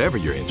 Whatever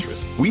your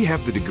interest, we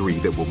have the degree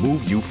that will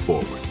move you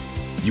forward.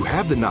 You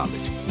have the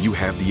knowledge, you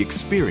have the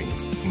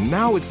experience.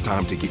 Now it's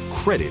time to get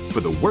credit for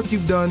the work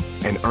you've done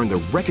and earn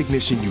the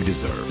recognition you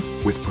deserve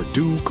with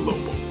Purdue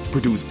Global,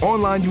 Purdue's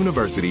online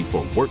university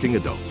for working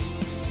adults.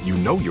 You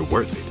know you're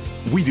worth it.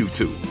 We do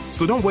too.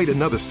 So don't wait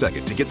another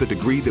second to get the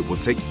degree that will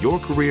take your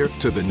career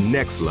to the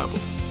next level.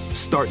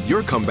 Start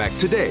your comeback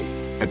today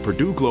at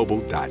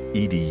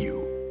purdueglobal.edu.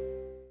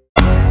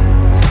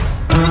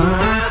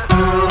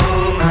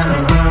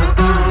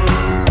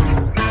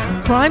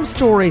 Crime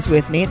Stories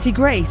with Nancy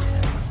Grace.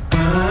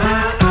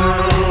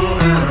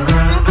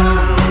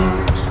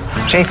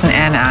 Jason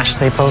and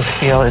Ashley both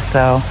feel as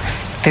though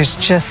there's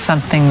just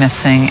something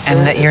missing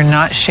and that you're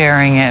not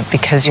sharing it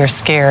because you're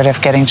scared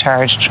of getting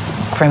charged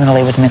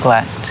criminally with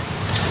neglect.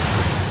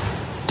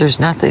 There's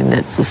nothing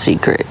that's a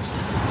secret.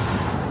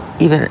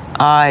 Even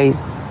I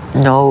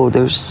know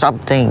there's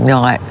something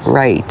not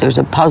right. There's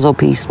a puzzle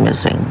piece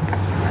missing.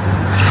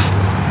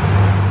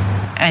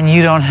 And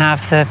you don't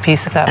have the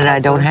piece of that puzzle? And I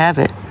don't have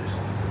it.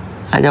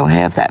 I don't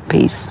have that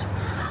piece.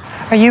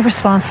 Are you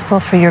responsible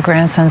for your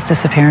grandson's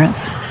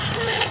disappearance?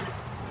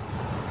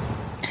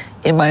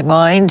 In my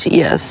mind,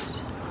 yes.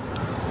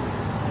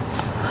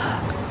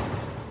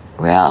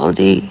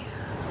 Reality,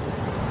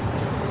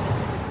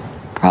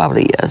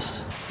 probably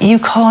yes. You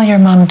call your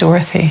mom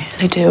Dorothy.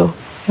 I do.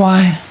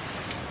 Why?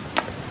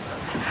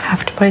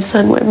 After my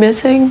son went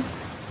missing,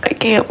 I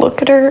can't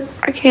look at her.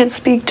 I can't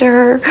speak to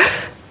her.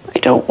 I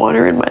don't want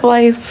her in my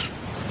life.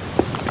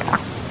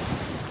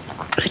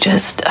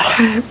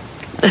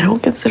 I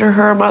don't consider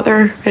her a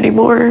mother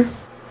anymore.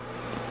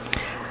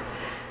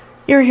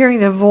 You're hearing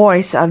the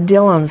voice of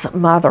Dylan's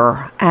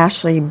mother,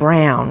 Ashley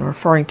Brown,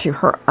 referring to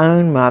her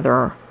own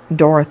mother,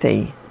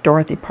 Dorothy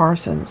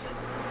Parsons.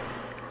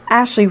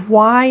 Ashley,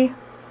 why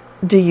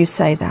do you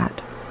say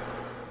that?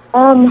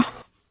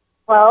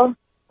 Well,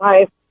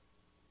 my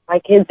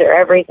kids are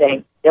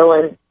everything.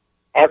 Dylan,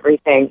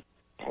 everything.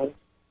 And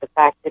the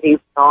fact that he's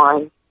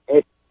gone,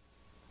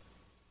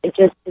 it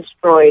just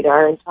destroyed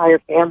our entire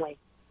family.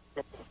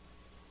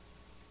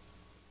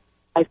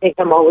 I think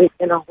I'm always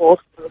going to hold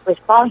him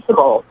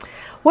responsible.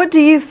 What do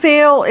you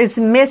feel is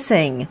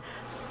missing?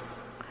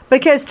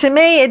 Because to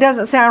me, it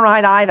doesn't sound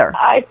right either.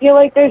 I feel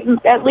like there's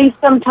at least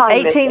some time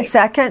 18 missing.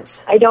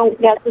 seconds? I don't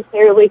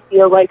necessarily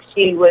feel like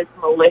she was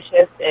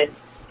malicious in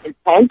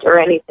intent or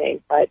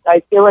anything, but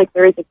I feel like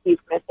there is a piece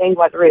missing,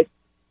 whether it's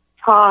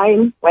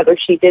time, whether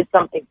she did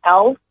something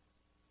else.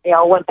 They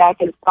all went back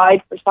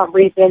inside for some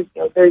reason.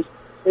 You know, there's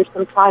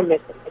some time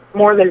missing. It's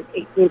more than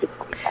 18 to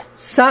 20 seconds.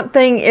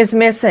 Something is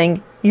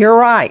missing. You're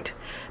right.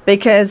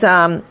 Because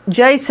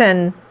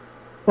Jason,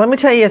 let me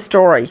tell you a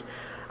story.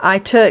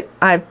 I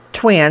have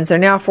twins. They're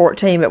now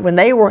 14, but when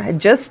they were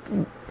I'd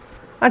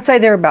say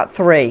they're about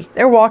 3.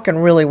 They're walking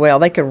really well.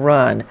 They could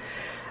run.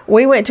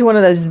 We went to one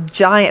of those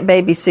giant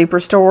baby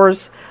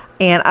superstores,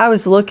 and I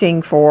was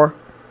looking for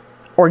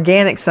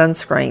organic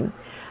sunscreen.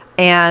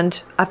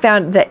 And I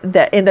found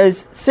that in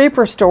those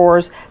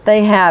superstores,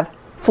 they have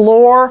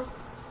floor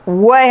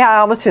way high,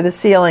 almost to the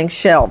ceiling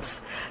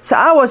shelves. So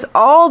I was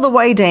all the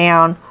way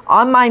down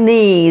on my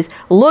knees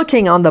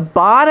looking on the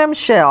bottom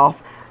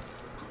shelf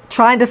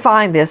trying to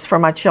find this for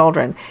my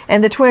children.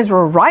 And the twins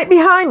were right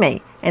behind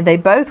me, and they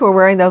both were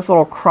wearing those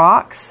little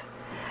Crocs.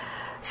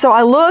 So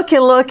I look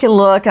and look and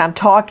look, and I'm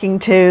talking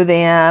to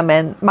them,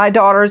 and my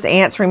daughter's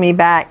answering me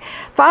back.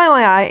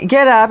 Finally, I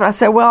get up, and I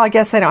said, well, I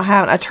guess they don't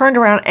have it. I turned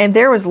around, and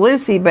there was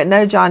Lucy, but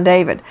no John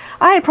David.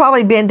 I had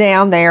probably been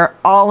down there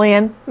all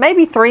in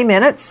maybe 3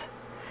 minutes,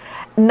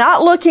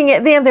 not looking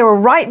at them. They were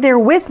right there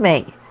with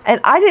me, and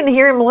I didn't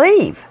hear him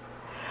leave.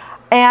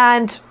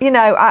 And, you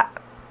know,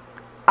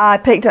 I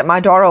picked up my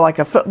daughter like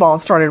a football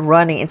and started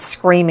running and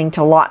screaming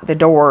to lock the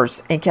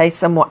doors in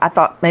case I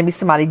thought maybe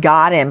somebody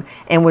got him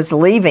and was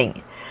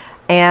leaving.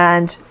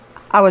 And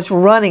I was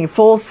running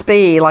full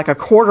speed like a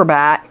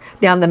quarterback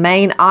down the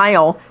main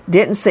aisle,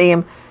 didn't see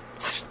him,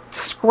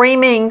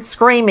 screaming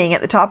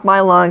at the top of my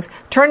lungs,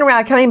 turned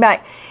around, coming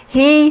back.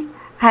 He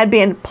had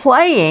been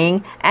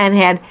playing and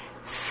had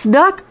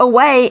snuck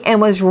away and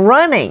was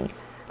running.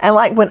 And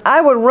like when I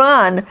would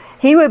run,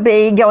 he would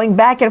be going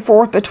back and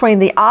forth between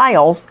the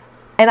aisles,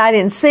 and I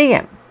didn't see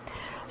him.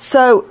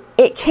 So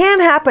it can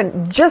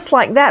happen just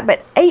like that,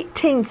 but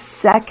 18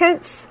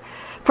 seconds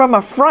from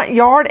a front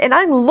yard, and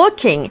I'm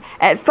looking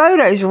at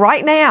photos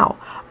right now,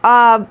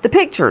 the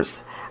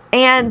pictures,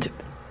 and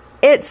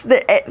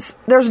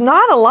there's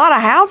not a lot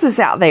of houses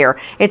out there.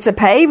 It's a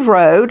paved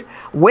road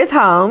with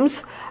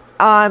homes,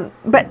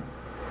 but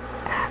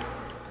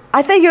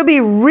I think it would be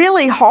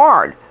really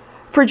hard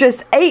for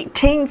just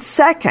 18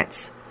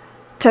 seconds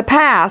to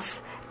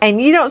pass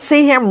and you don't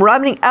see him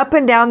running up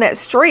and down that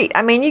street.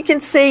 I mean, you can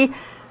see,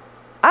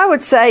 I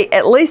would say,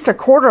 at least a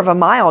quarter of a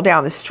mile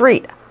down the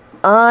street.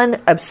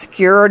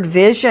 Unobscured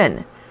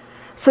vision.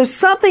 So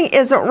something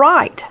isn't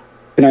right.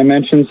 Can I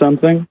mention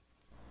something?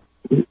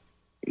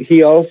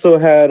 He also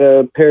had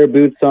a pair of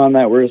boots on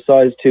that were a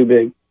size too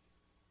big.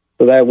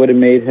 So that would have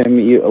made him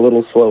a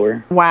little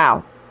slower.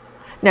 Wow.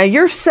 Now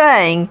you're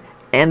saying,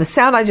 and the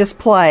sound I just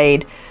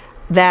played,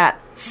 that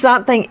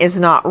something is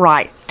not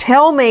right.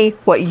 Tell me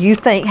what you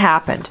think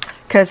happened,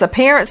 because a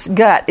parent's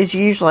gut is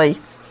usually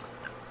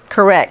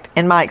correct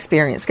in my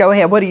experience. Go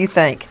ahead. What do you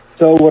think?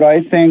 So what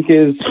I think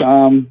is,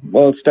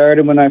 it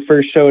started when I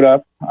first showed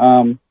up.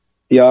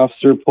 The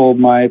officer pulled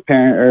my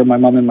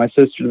mom and my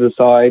sister to the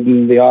side,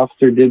 and the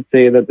officer did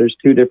say that there's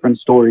 2 different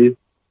stories.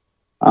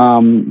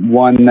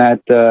 One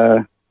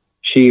that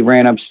she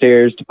ran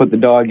upstairs to put the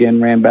dog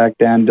in, ran back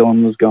down,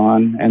 Dylan was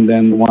gone, and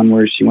then the one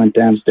where she went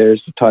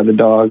downstairs to tie the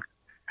dog.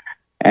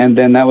 And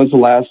then that was the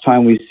last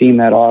time we seen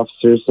that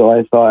officer, so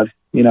I thought,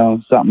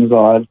 something's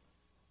odd.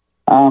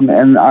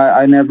 And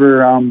I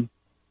never,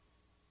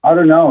 I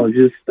don't know,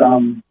 just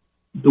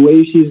the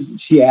way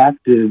she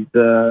acted,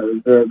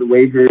 the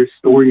way her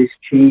stories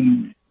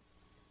changed.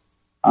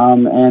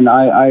 And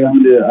I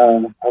owned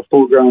a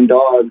full-grown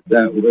dog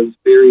that was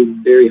very,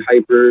 very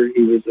hyper.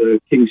 He was a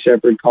King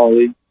Shepherd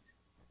Collie.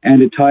 And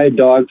to tie a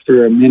dog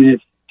for a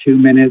minute, 2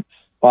 minutes,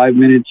 5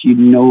 minutes, you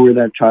know where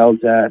that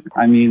child's at.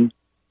 I mean,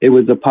 it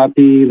was a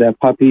puppy. That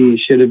puppy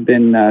should have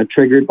been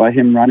triggered by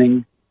him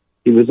running.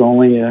 He was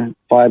only a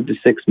 5 to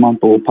 6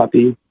 month old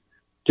puppy.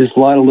 Just a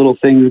lot of little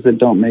things that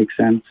don't make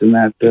sense in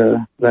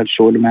that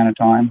short amount of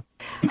time.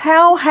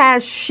 How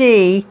has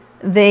she,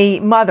 the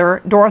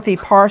mother, Dorothy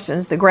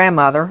Parsons, the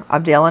grandmother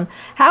of Dylan,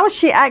 how has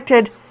she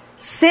acted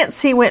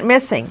since he went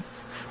missing?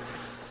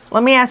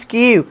 Let me ask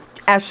you,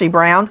 Ashley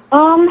Brown.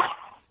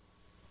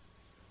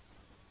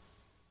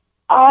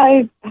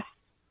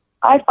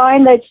 I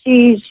find that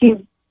she's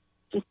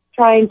just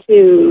trying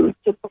to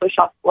push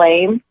off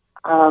blame.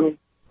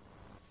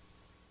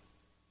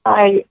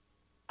 I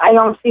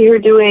don't see her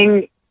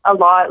doing a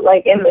lot,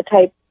 like in the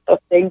type of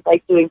things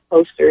like doing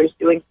posters,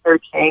 doing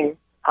searching,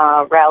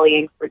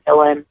 rallying for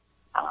Dylan.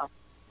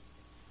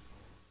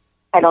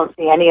 I don't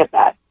see any of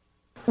that.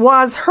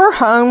 Was her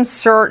home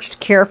searched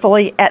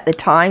carefully at the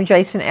time,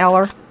 Jason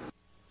Eller?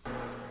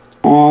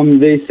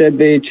 They said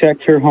they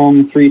checked her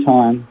home 3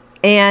 times.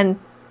 And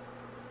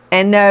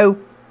no,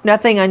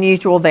 nothing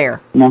unusual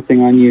there.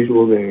 Nothing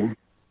unusual there,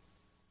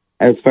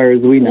 as far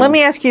as we know. Let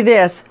me ask you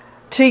this.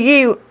 To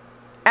you,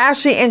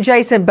 Ashley and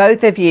Jason,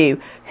 both of you,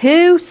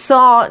 who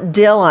saw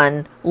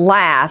Dylan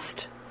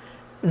last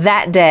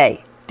that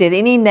day? Did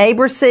any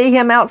neighbors see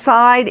him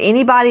outside?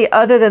 Anybody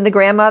other than the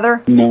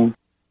grandmother? No.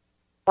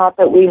 Not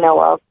that we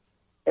know of.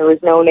 There was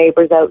no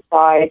neighbors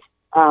outside.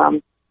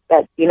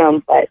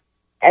 But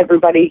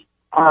everybody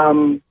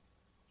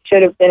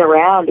should have been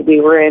around. We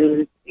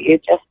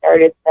had just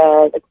started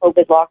the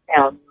COVID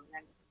lockdown.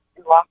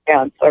 In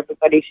lockdown, so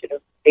everybody should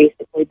have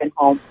basically been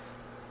home.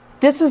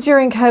 This was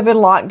during COVID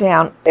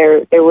lockdown.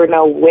 There were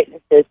no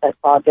witnesses that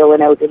saw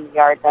Dylan out in the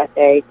yard that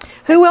day.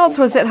 Who else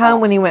was at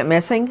home when he went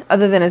missing,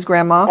 other than his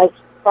grandma? As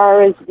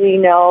far as we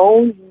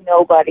know,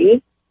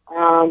 nobody.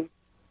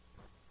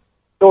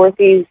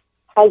 Dorothy's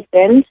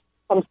husband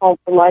comes home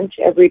for lunch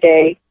every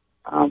day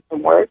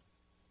from work.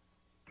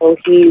 So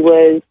he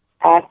was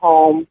at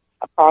home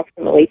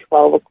approximately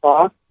 12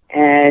 o'clock,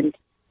 and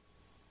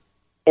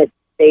it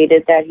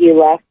stated that he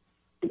left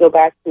to go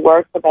back to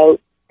work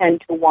about 10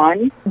 to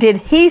 1. Did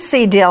he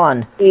see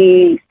Dylan?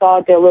 He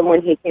saw Dylan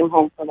when he came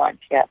home for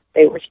lunch, yes.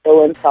 They were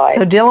still inside.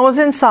 So Dylan was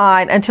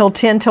inside until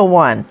 10 to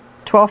 1,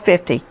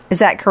 12:50. Is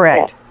that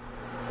correct?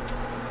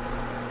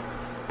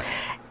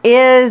 Yes.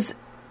 Is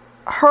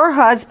her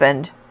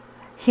husband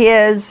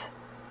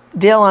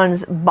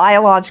Dylan's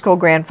biological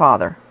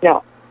grandfather?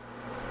 No.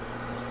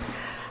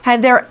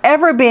 Had there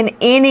ever been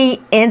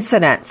any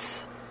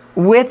incidents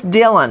with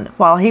Dylan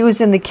while he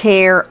was in the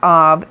care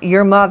of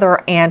your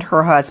mother and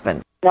her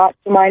husband? Not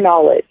to my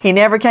knowledge. He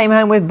never came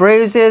home with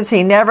bruises?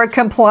 He never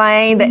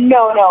complained?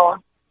 No.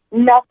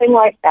 Nothing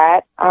like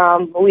that.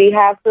 We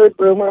have heard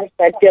rumors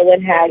that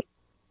Dylan had.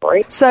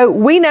 So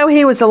we know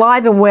he was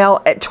alive and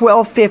well at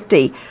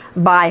 12:50.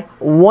 By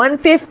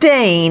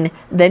 1:15,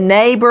 the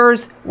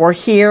neighbors were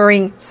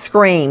hearing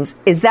screams.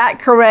 Is that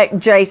correct,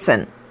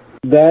 Jason?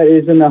 That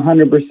isn't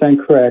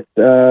 100% correct.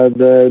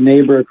 The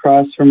neighbor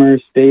across from her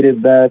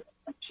stated that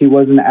she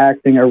wasn't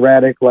acting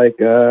erratic like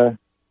a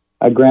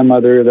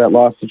grandmother that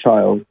lost a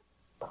child.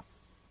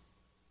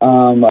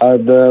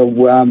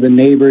 The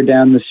neighbor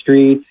down the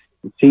street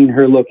seen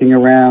her looking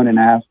around and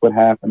asked what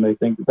happened. I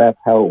think that's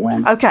how it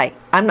went. Okay,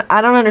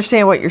 I don't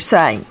understand what you're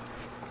saying.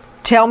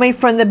 Tell me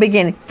from the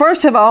beginning.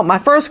 First of all, my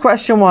first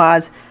question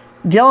was,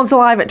 Dylan's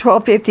alive at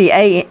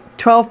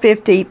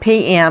 12:50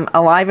 p.m.,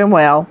 alive and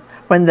well,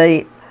 when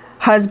the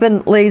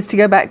husband leaves to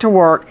go back to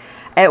work.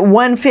 At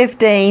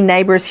 1:15,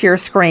 neighbors hear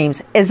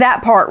screams. Is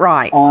that part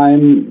right?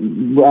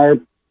 Our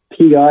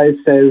PI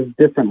says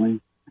differently.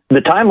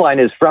 The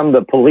timeline is from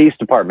the police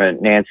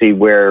department, Nancy,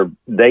 where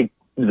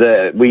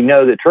we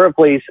know that Truro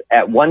Police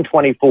at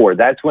 1:24,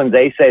 that's when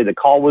they say the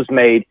call was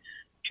made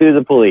to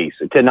the police,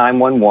 to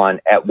 911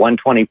 at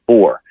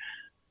 1:24.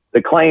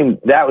 The claim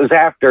that was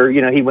after,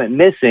 he went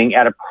missing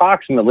at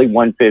approximately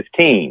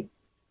 1:15.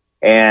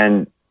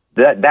 And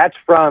that's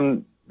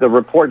from the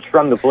reports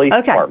from the police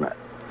department.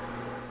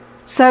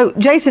 So,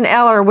 Jason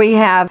Eller, we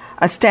have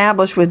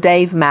established with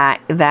Dave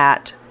Mack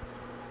that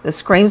the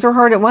screams were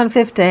heard at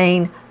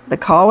 1:15. The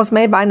call was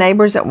made by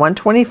neighbors at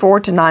 1:24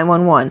 to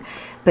 911.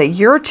 But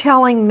you're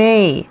telling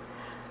me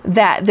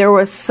that there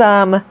was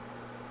some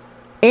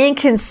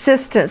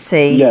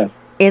inconsistency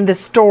in the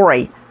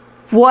story.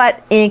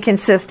 What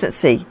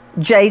inconsistency,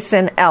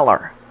 Jason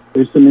Eller?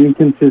 There's some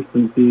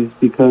inconsistencies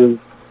because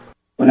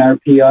when our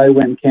PI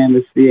went and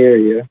canvassed the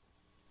area,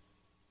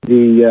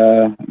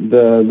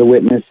 the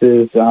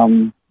witnesses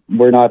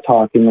were not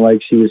talking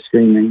like she was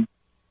screaming.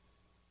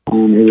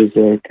 It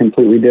was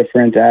completely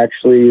different.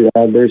 Actually,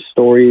 their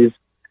stories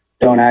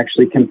don't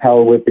actually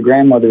compel with the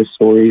grandmother's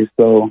stories.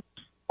 So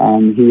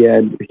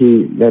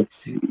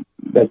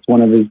that's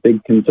one of his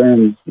big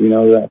concerns,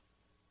 that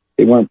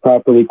they weren't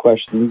properly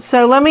questioned.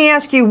 So let me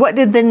ask you, what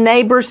did the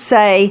neighbors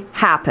say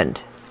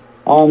happened?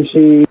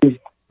 She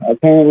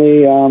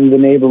apparently the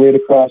neighbor right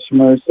across from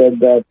her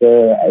said that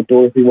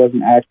Dorothy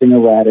wasn't acting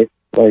erratic,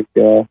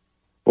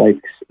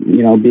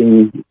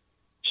 being.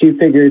 She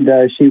figured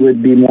she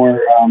would be more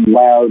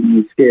loud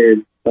and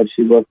scared, but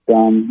she looked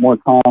more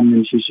calm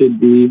than she should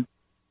be.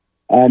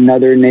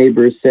 Another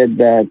neighbor said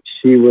that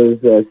she was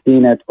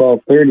seen at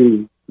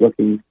 12:30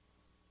 looking.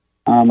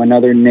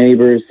 Another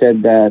neighbor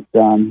said that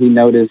he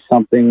noticed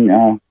something.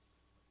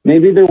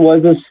 Maybe there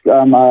was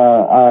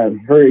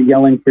her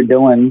yelling for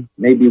Dylan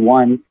maybe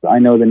once. I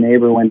know the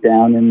neighbor went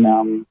down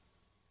and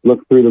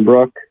looked through the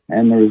brook,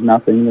 and there was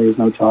nothing. There was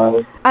no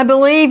child. I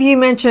believe you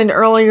mentioned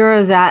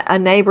earlier that a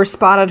neighbor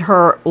spotted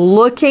her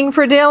looking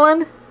for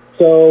Dylan?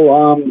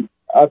 So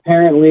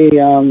apparently,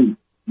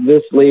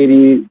 this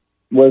lady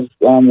was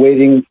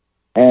waiting,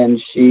 and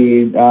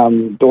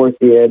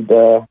Dorothy had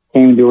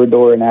came to her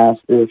door and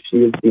asked her if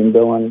she had seen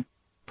Dylan.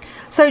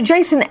 So,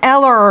 Jason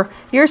Eller,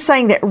 you're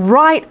saying that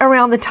right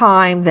around the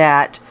time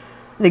that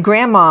the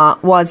grandma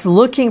was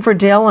looking for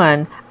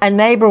Dylan, a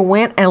neighbor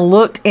went and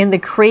looked in the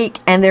creek,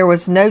 and there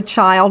was no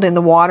child in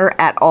the water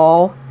at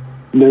all?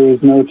 There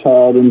was no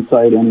child in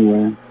sight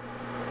anywhere.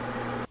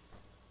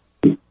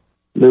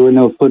 There were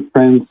no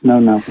footprints, no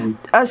nothing.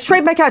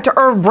 Straight back out to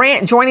Irv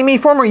Brandt joining me,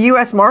 former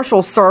U.S.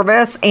 Marshal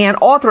Service and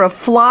author of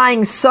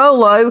Flying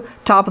Solo,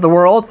 Top of the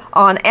World,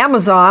 on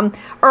Amazon.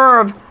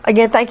 Irv,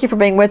 again, thank you for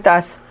being with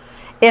us.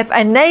 If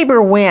a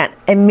neighbor went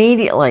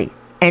immediately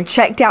and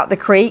checked out the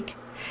creek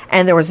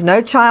and there was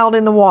no child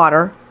in the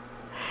water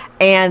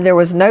and there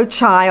was no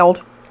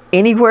child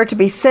anywhere to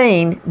be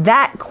seen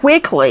that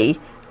quickly,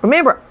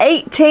 remember,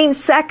 18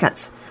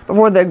 seconds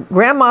before the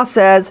grandma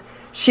says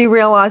she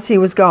realized he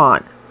was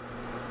gone.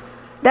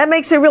 That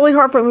makes it really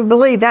hard for me to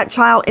believe that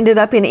child ended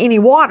up in any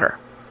water.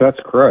 That's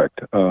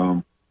correct.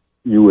 It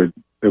would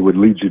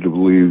lead you to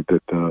believe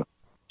that the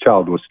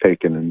child was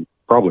taken and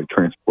probably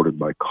transported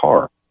by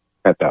car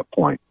at that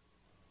point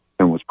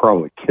and was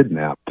probably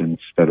kidnapped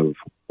instead of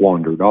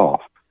wandered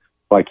off.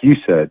 Like you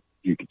said,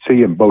 you could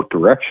see in both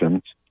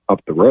directions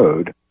up the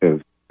road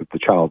if the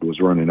child was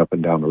running up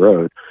and down the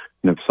road.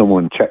 And if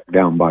someone checked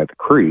down by the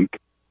creek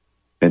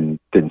and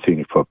didn't see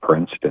any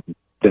footprints,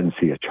 didn't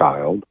see a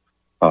child,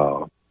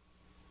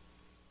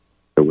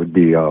 it would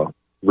be a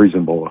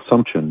reasonable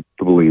assumption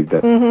to believe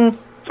that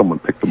someone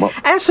picked them up.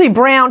 Ashley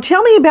Brown,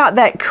 tell me about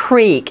that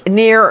creek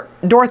near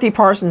Dorothy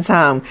Parsons'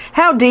 home.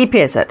 How deep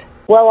is it?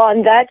 Well,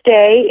 on that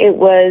day, it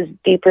was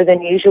deeper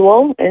than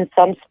usual. In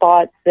some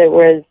spots, it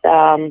was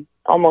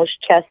almost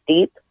chest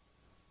deep.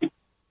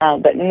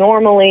 But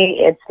normally,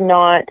 it's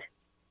not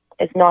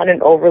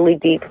an overly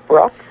deep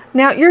brook.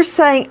 Now, you're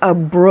saying a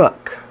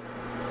brook.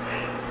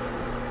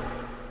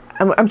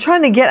 I'm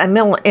trying to get a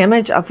mental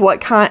image of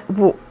what kind.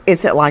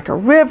 Is it like a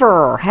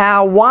river?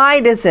 How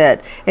wide is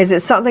it? Is it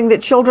something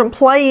that children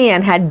play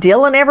in? Had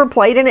Dylan ever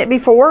played in it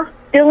before?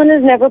 Dylan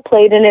has never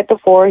played in it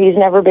before. He's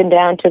never been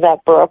down to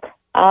that brook.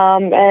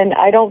 And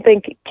I don't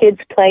think kids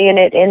play in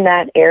it in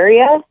that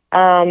area.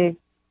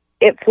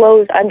 It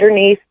flows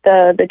underneath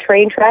the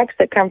train tracks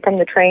that come from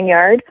the train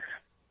yard.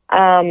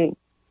 And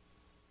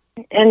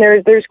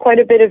there's quite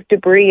a bit of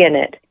debris in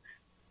it.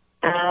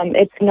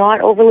 It's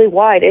not overly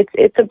wide.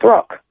 It's a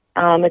brook.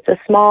 It's a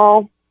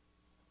small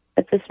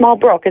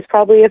brook. It's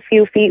probably a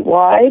few feet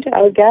wide,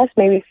 I would guess,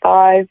 maybe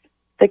 5-6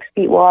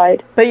 feet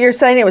wide. But you're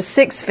saying it was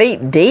 6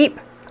 feet deep?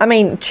 I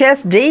mean,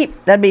 chest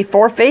deep? That'd be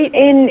 4 feet?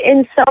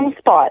 In some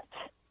spots,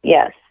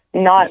 yes.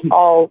 Not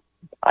all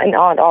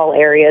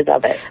areas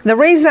of it. The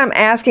reason I'm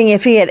asking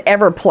if he had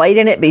ever played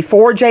in it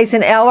before,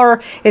 Jason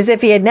Eller, is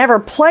if he had never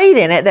played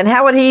in it, then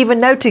how would he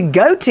even know to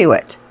go to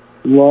it?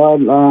 Well,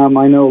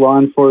 I know law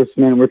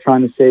enforcement were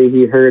trying to say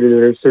he heard it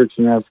or search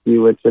and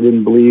rescue, which I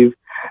didn't believe.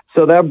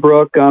 So that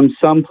brook,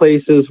 some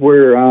places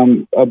were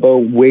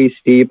about waist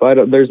deep.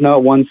 There's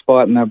not one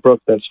spot in that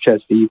brook that's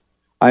chest deep.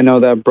 I know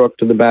that brook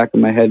to the back of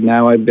my head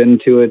now. I've been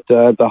to it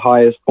at the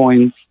highest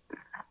points.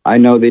 I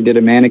know they did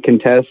a mannequin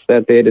test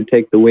that they had to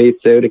take the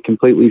weights out. It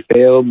completely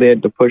failed. They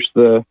had to push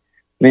the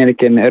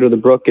mannequin out of the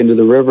brook into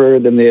the river.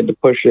 Then they had to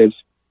push it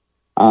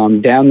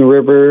down the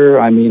river.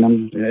 I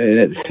mean,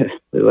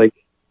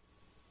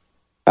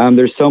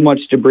 there's so much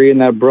debris in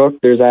that brook.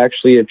 There's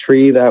actually a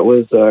tree that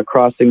was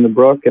crossing the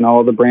brook, and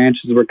all the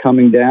branches were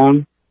coming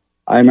down.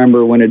 I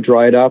remember when it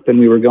dried up and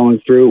we were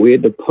going through it, we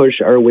had to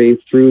push our way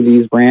through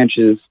these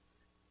branches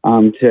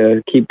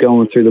to keep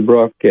going through the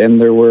brook. And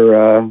there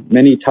were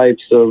many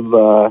types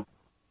of,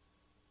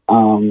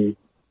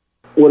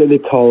 what do they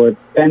call it,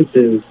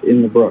 fences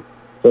in the brook.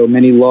 So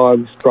many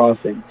logs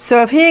crossing.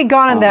 So if he had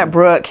gone in that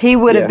brook, he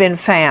would have been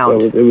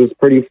found. So it was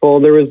pretty full.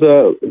 There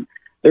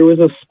was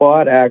a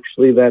spot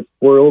actually that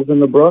swirls in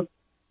the brook,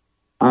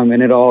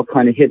 and it all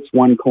kind of hits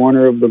one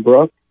corner of the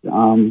brook,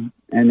 and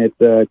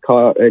it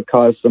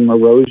caused some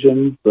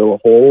erosion, so a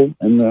hole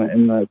in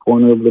the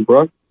corner of the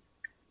brook.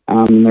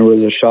 And there was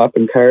a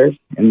shopping cart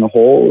in the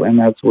hole, and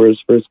that's where his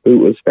first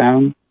boot was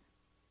found.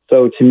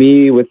 So to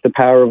me, with the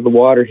power of the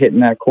water hitting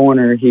that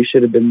corner, he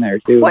should have been there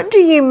too. What do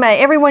you make?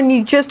 Everyone,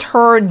 you just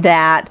heard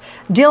that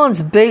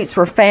Dylan's boots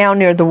were found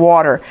near the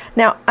water.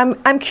 Now,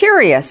 I'm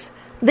curious.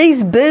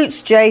 These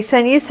boots,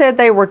 Jason, you said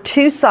they were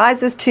 2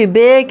 sizes too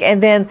big,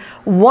 and then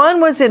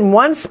one was in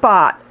one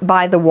spot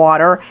by the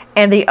water,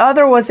 and the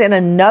other was in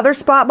another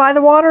spot by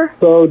the water?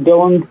 So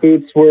Dylan's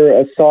boots were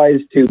a size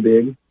too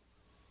big.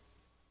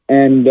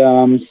 And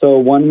so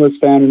one was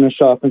found in a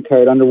shopping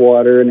cart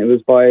underwater, and it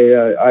was by,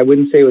 I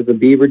wouldn't say it was a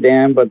beaver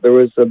dam, but there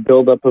was a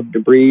buildup of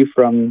debris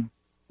from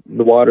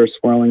the water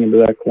swirling into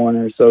that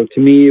corner. So to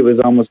me, it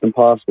was almost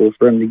impossible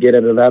for him to get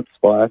out of that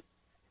spot.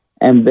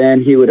 And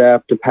then he would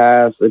have to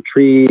pass a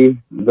tree,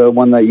 the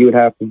one that you would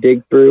have to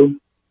dig through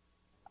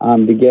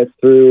to get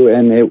through.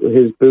 And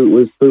his boot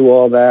was through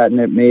all that, and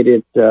it made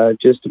it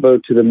just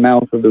about to the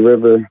mouth of the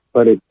river,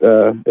 but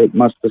it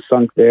must have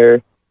sunk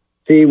there.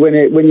 See, when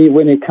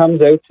it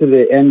comes out to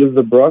the end of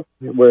the brook,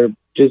 where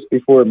just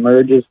before it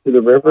merges to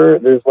the river,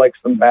 there's like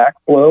some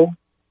backflow.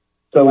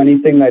 So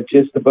anything that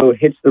just about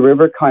hits the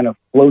river kind of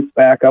floats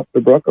back up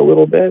the brook a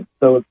little bit.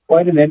 So it's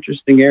quite an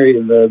interesting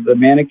area. The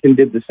mannequin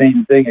did the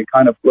same thing. It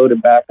kind of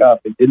floated back up.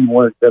 It didn't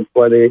work. That's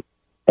why they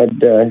had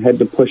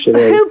to push it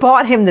out. Who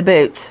bought him the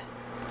boots?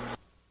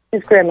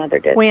 His grandmother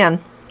did. When?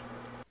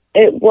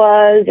 It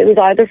was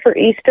either for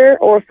Easter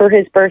or for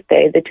his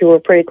birthday. The two were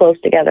pretty close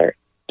together.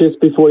 Just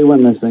before he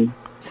went missing.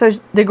 So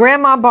the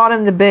grandma bought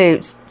him the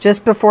boots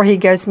just before he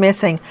goes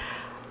missing.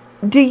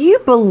 Do you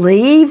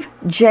believe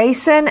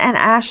Jason and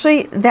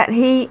Ashley that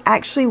he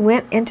actually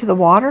went into the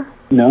water?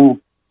 No.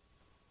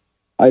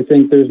 I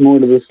think there's more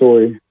to the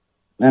story,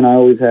 and I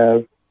always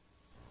have.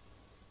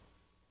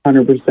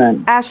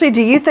 100%. Ashley,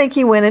 do you think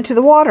he went into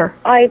the water?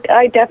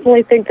 I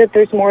definitely think that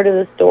there's more to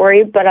the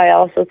story, but I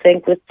also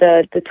think with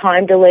the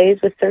time delays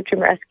with search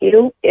and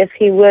rescue, if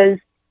he was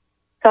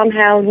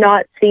somehow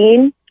not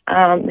seen,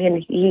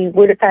 and he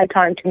would have had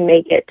time to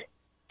make it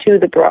to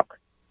the brook.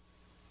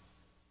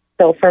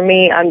 So for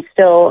me, I'm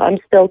still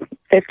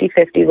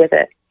 50-50 with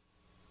it.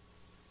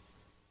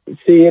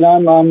 See, and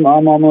I'm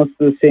almost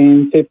the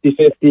same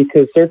 50-50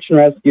 because search and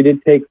rescue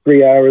did take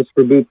 3 hours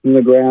for boots in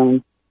the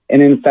ground.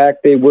 And in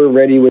fact, they were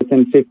ready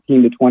within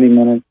 15 to 20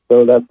 minutes.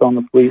 So that's on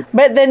the police.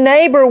 But the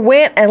neighbor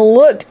went and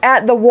looked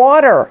at the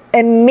water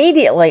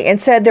immediately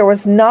and said there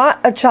was not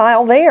a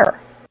child there.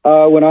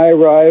 When I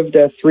arrived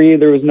at 3,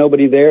 there was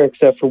nobody there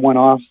except for one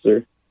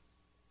officer.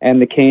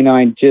 And the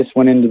canine just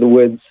went into the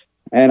woods.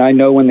 And I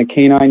know when the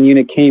canine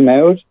unit came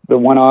out, the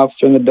one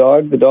officer and the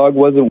dog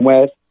wasn't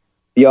wet.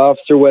 The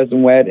officer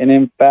wasn't wet. And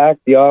in fact,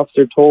 the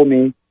officer told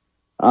me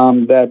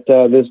that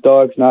this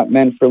dog's not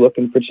meant for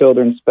looking for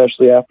children,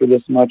 especially after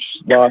this much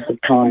loss of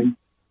time.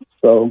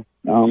 So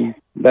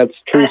that's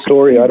a true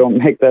story. I don't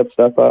make that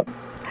stuff up.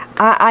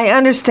 I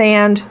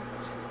understand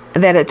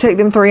that it took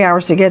them 3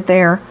 hours to get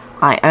there.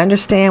 I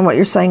understand what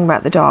you're saying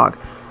about the dog.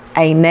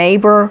 A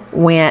neighbor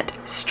went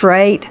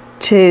straight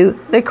to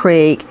the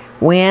creek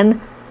when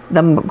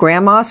the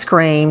grandma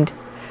screamed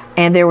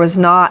and there was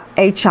not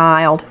a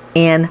child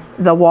in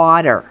the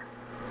water.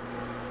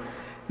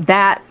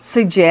 That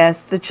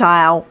suggests the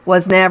child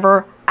was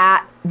never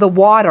at the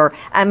water.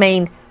 I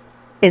mean,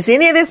 is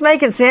any of this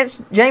making sense,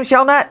 James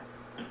Shelnut?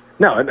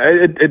 No,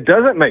 it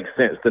doesn't make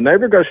sense. The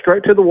neighbor goes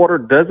straight to the water,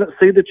 doesn't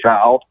see the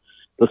child.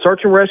 The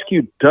search and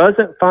rescue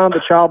doesn't find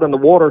the child in the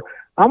water.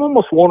 I'm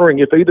almost wondering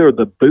if either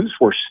the boots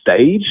were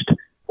staged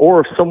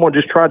or if someone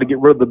just tried to get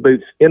rid of the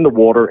boots in the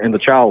water and the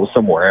child was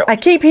somewhere else. I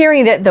keep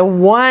hearing that the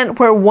one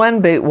where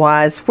one boot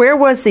was. Where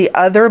was the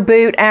other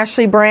boot,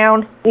 Ashley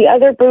Brown? The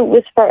other boot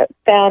was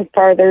found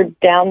farther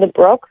down the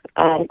brook,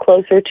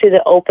 closer to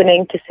the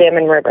opening to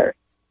Salmon River.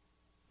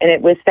 And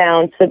it was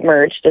found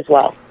submerged as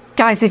well.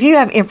 Guys, if you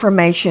have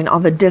information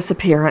on the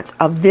disappearance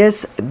of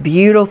this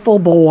beautiful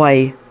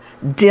boy,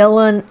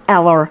 Dylan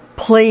Eller,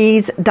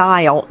 please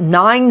dial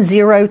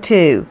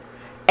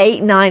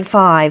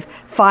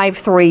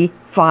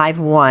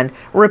 902-895-5351.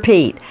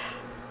 Repeat,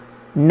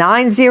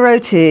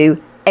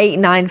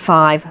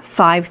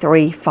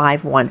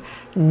 902-895-5351.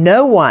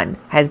 No one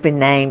has been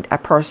named a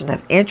person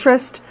of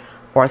interest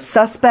or a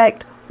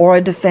suspect or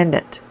a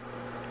defendant.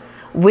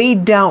 We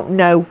don't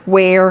know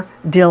where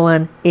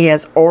Dylan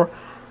is or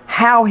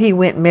how he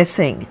went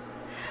missing,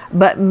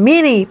 but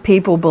many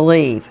people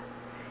believe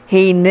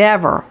he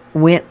never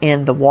went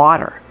in the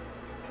water.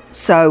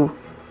 So,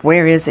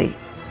 where is he?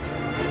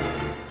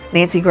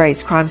 Nancy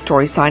Grace, Crime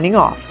Story, signing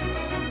off.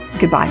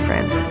 Goodbye,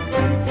 friend.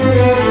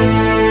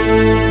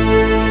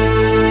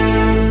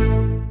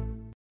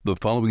 The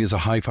following is a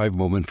high-five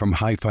moment from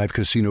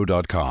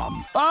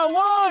highfivecasino.com. I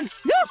won!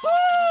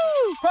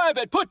 Yahoo!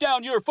 Private, put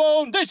down your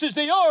phone. This is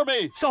the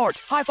Army. Sarge,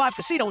 High Five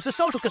Casino is a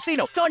social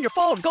casino. It's on your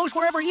phone. Goes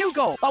wherever you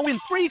go. I win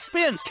free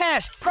spins,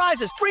 cash,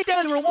 prizes, free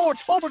daily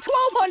rewards, over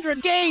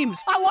 1,200 games.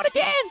 I won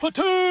again.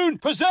 Platoon,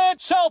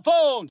 present cell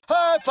phone.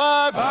 High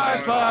Five. High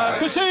Five.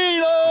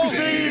 Casino.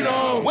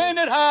 Casino. Win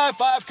at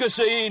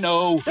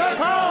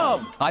highfivecasino.com.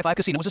 High Five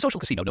Casino is a social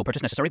casino. No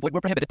purchase necessary. Void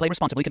where prohibited. Play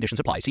responsibly. Conditions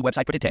apply. See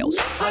website for details.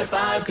 High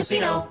Five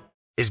Casino.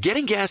 Is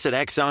getting gas at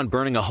Exxon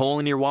burning a hole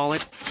in your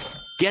wallet?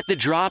 Get the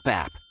Drop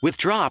app. With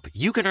Drop,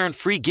 you can earn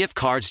free gift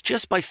cards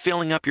just by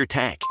filling up your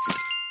tank.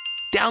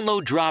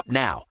 Download Drop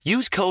now.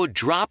 Use code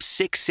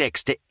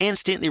DROP66 to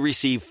instantly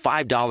receive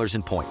 $5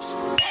 in points.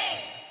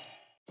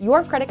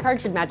 Your credit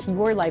card should match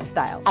your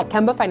lifestyle. At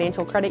Kemba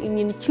Financial Credit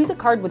Union, choose a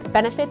card with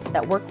benefits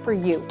that work for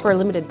you. For a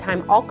limited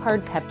time, all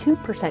cards have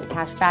 2%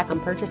 cash back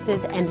on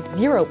purchases and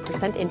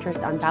 0%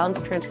 interest on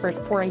balance transfers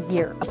for a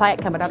year. Apply at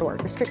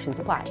Kemba.org. Restrictions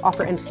apply.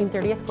 Offer ends June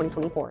 30th,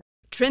 2024.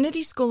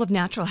 Trinity School of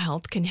Natural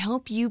Health can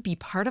help you be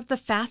part of the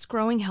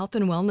fast-growing health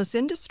and wellness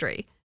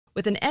industry.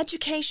 With an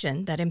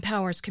education that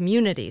empowers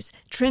communities,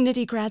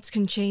 Trinity grads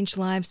can change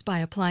lives by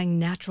applying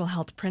natural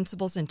health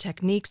principles and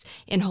techniques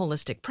in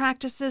holistic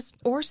practices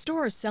or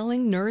stores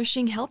selling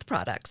nourishing health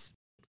products.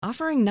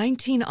 Offering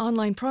 19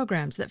 online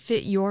programs that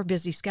fit your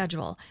busy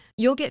schedule,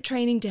 you'll get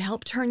training to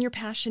help turn your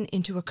passion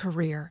into a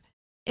career.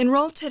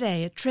 Enroll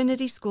today at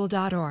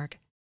trinityschool.org.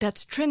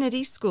 That's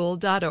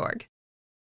trinityschool.org.